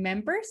Academy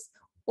members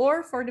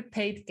or for the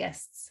paid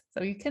guests.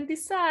 So you can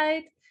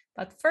decide.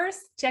 But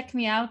first, check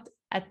me out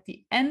at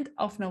the end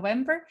of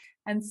November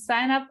and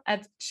sign up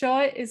at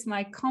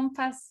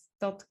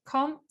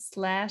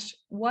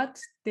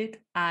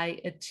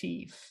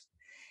joyismycompass.com/what-did-I-achieve.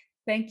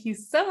 Thank you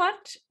so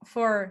much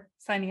for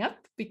signing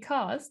up,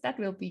 because that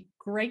will be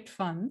great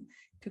fun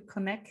to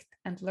connect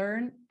and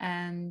learn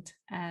and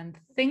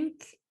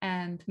think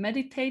and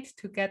meditate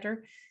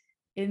together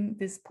in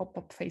this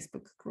pop-up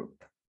Facebook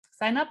group.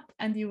 Sign up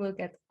and you will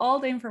get all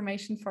the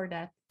information for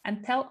that,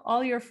 and tell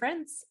all your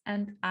friends,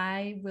 and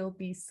I will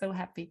be so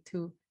happy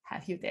to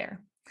have you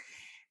there.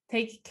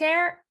 Take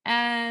care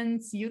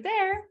and see you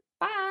there.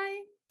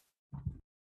 Bye.